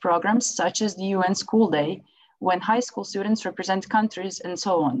developing youth programs such as the UN School Day, when high school students represent countries and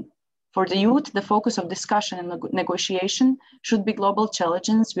so on. For the youth, the focus of discussion and negotiation should be global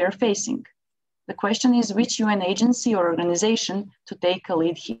challenges we are facing. The question is which UN agency or organization to take a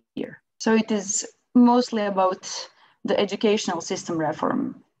lead here. So it is mostly about the educational system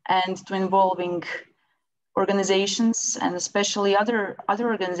reform and to involving organizations and especially other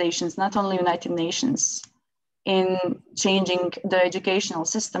organizations, not only United Nations, in changing the educational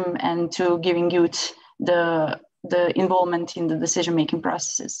system and to giving youth the involvement in the decision-making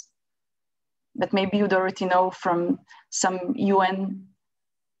processes. But maybe you, Dorothee, know from some UN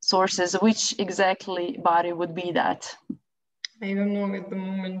sources which exactly body would be that. I don't know at the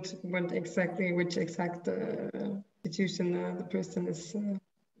moment which exact institution the person is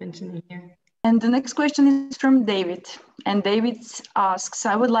mentioning here. And the next question is from David. And David asks,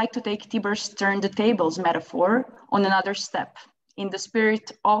 I would like to take Tibor's turn the tables metaphor on another step. In the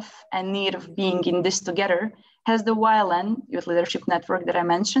spirit of and need of being in this together, has the YLN, Youth Leadership Network that I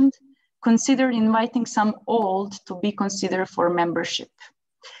mentioned, considered inviting some old to be considered for membership?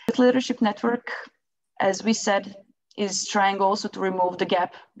 Youth Leadership Network, as we said, is trying also to remove the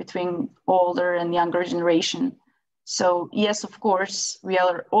gap between older and younger generation. So yes, of course, we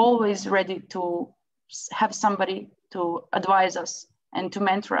are always ready to have somebody to advise us and to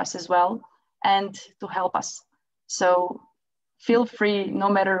mentor us as well and to help us. So feel free, no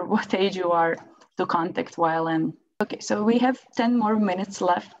matter what age you are, to contact YLN. Okay, so we have 10 more minutes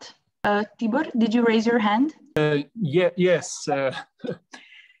left. Tibor, did you raise your hand? Yes.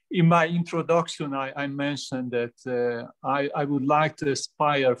 In my introduction, I mentioned that I would like to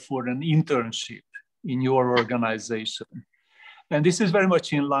aspire for an internship in your organization. And this is very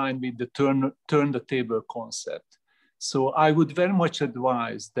much in line with the turn the table concept. So I would very much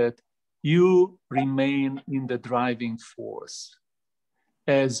advise that you remain in the driving force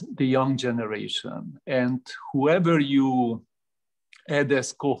as the young generation, and whoever you add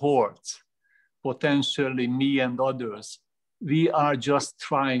as cohorts, potentially me and others, we are just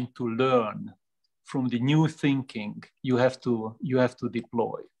trying to learn from the new thinking you have to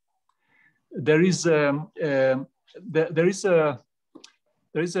deploy. There is a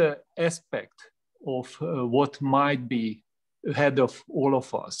aspect of what might be ahead of all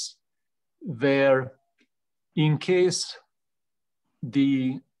of us, where in case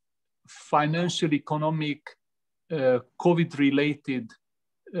the financial economic COVID-related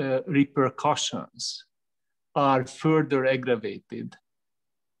repercussions are further aggravated,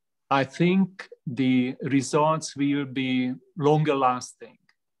 I think the results will be longer lasting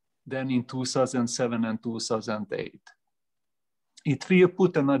than in 2007 and 2008. It will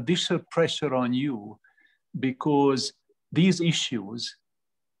put an additional pressure on you because these issues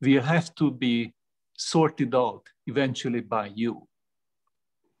will have to be sorted out eventually by you,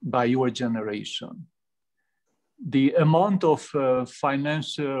 by your generation. the amount of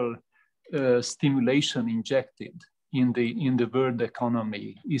financial stimulation injected in the world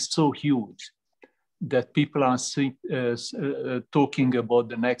economy is so huge that people are talking about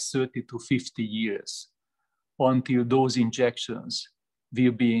the next 30 to 50 years until those injections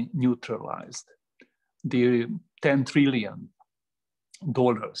will be neutralized. The $10 trillion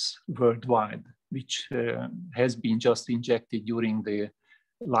worldwide, which has been just injected during the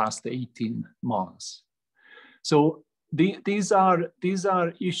last 18 months. So these are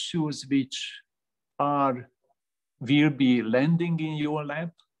issues which will be landing in your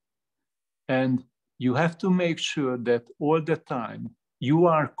lap, and you have to make sure that all the time you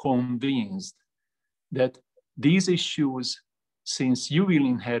are convinced that these issues, since you will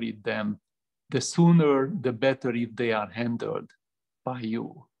inherit them, the sooner the better if they are handled by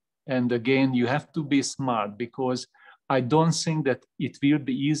you. And again, you have to be smart, because I don't think that it will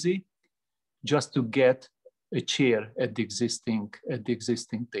be easy just to get a chair at the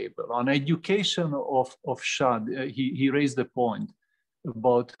existing table. On education of Shad, he raised the point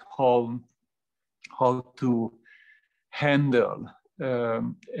about how to handle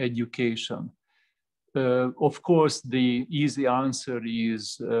education. Of course, the easy answer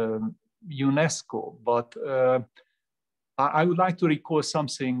is UNESCO, but I would like to recall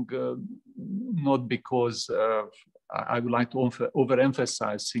something, not because I would like to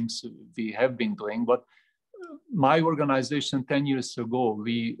overemphasize things we have been doing, but my organization 10 years ago,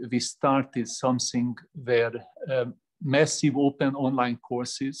 we started something where massive open online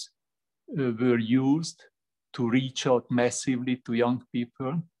courses were used to reach out massively to young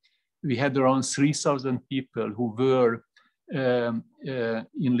people. We had around 3,000 people who were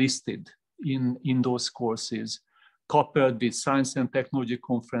enlisted in those courses, coupled with science and technology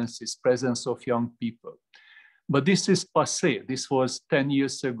conferences, presence of young people. But this is passé. This was 10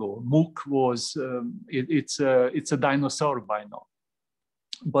 years ago. MOOC was, it's a dinosaur by now.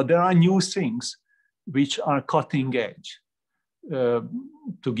 But there are new things which are cutting edge.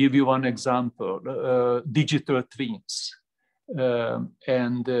 To give you one example, digital twins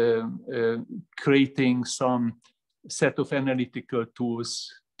and creating some set of analytical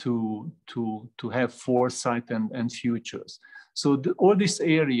tools to have foresight and futures. So all this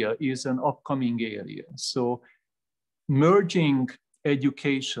area is an upcoming area. So merging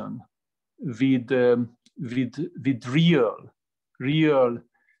education with real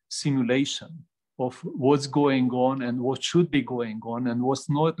simulation of what's going on and what should be going on and what's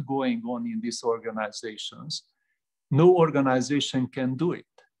not going on in these organizations. No organization can do it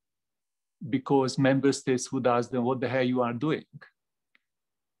because member states would ask them what the hell you are doing.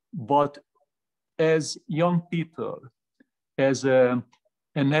 But as young people, as a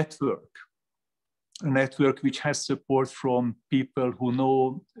network which has support from people who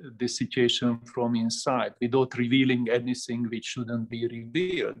know the situation from inside without revealing anything which shouldn't be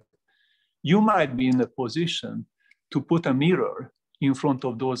revealed, you might be in a position to put a mirror in front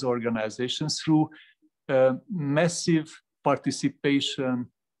of those organizations through massive participation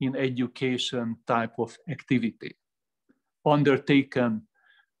in education type of activity undertaken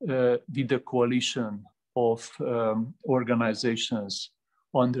with a coalition of organizations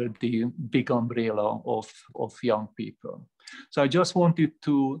under the big umbrella of young people. So I just wanted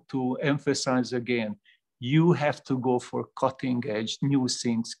to emphasize again, you have to go for cutting edge, new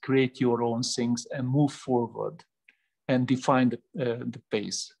things, create your own things and move forward and define the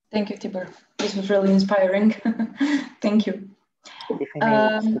pace. Thank you, Tibor. This was really inspiring. Thank you. If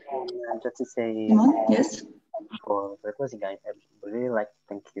I may, just to say, Simone, yes? For closing, I would really like to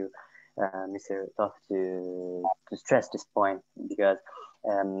thank you, Mr. TÓTH, to stress this point, because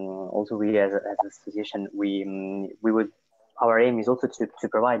also we as an association, our aim is also to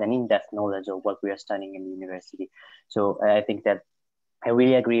provide an in-depth knowledge of what we are studying in the university. So I think that I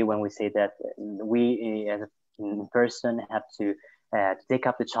really agree when we say that we as a person have to take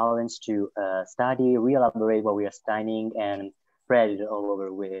up the challenge to study, re-elaborate what we are studying and spread it all over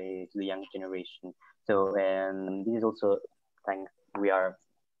to the young generation. So this is also, we are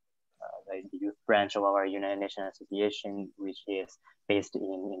the youth branch of our United Nations Association, which is based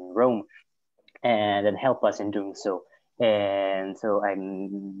in Rome, and that help us in doing so. And so I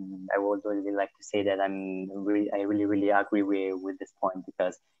would really like to say that I really agree with this point,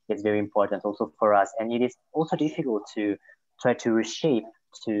 because it's very important also for us, and it is also difficult to try to reshape,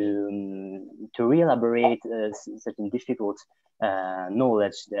 to re-elaborate certain difficult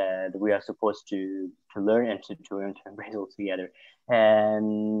knowledge that we are supposed to learn and to embrace all together.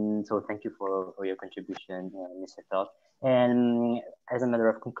 And so thank you for your contribution, Mr. TÓTH. And as a matter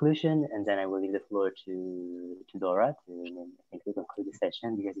of conclusion, and then I will leave the floor to Dora to conclude the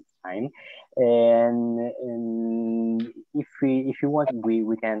session because it's time. And if you want,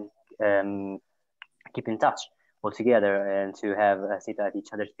 we can keep in touch all together and to have a seat at each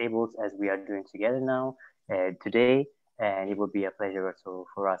other's tables as we are doing together now today. And it would be a pleasure also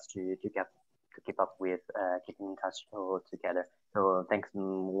for us to keep up with keeping in touch all together. So thanks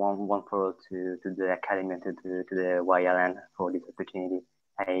one for all to the Academy and to the YLN for this opportunity.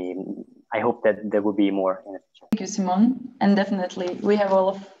 I hope that there will be more in the future. Thank you, Simone. And definitely we have all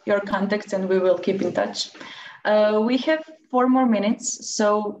of your contacts and we will keep in touch. We have 4 more minutes.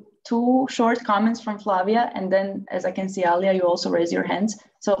 So 2 short comments from Flávia, and then as I can see, Alia, you also raise your hands.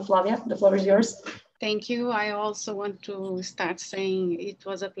 So Flávia, the floor is yours. Thank you. I also want to start saying it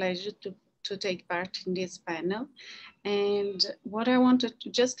was a pleasure to take part in this panel. And what I wanted to,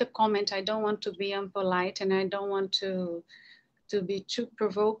 just a comment, I don't want to be impolite and I don't want to be too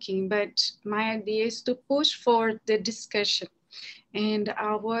provoking, but my idea is to push for the discussion. And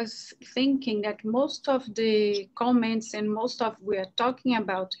I was thinking that most of the comments and most of we are talking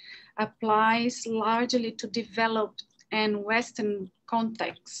about applies largely to developed and Western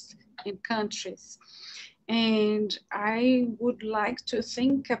contexts in countries. And I would like to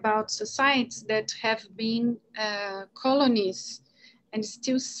think about societies that have been colonies and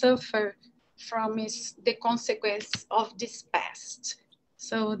still suffer from the consequence of this past.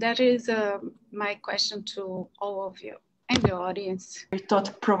 So that is my question to all of you and the audience. Very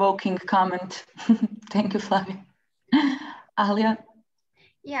thought-provoking comment. Thank you, Flávia. Alia?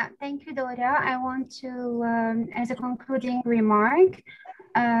 Yeah, thank you, Dora. I want to, as a concluding remark,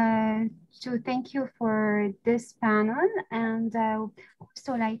 to thank you for this panel, and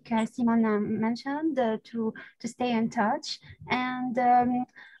also like Simone mentioned, to stay in touch. And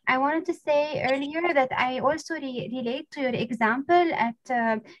I wanted to say earlier that I also relate to your example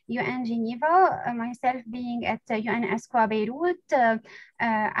at UN Geneva, myself being at ESCWA Beirut.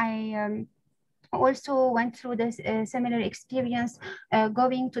 I also went through this similar experience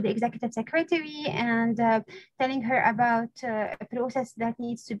going to the executive secretary and telling her about a process that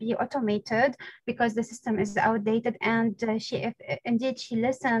needs to be automated because the system is outdated, and indeed she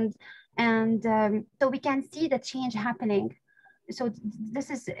listened, and so we can see the change happening. So this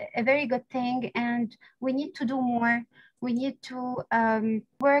is a very good thing, and we need to do more. We need to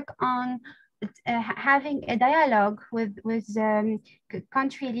work on having a dialogue with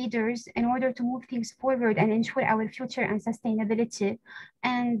country leaders in order to move things forward and ensure our future and sustainability.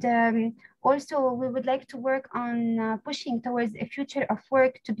 And also we would like to work on pushing towards a future of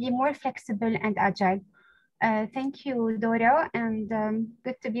work to be more flexible and agile. Thank you, Dora, and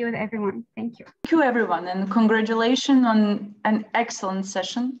good to be with everyone. Thank you. Thank you, everyone, and congratulations on an excellent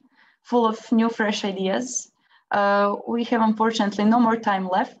session full of new, fresh ideas. We have unfortunately no more time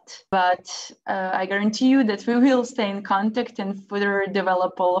left, but I guarantee you that we will stay in contact and further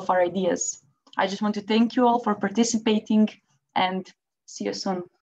develop all of our ideas. I just want to thank you all for participating and see you soon.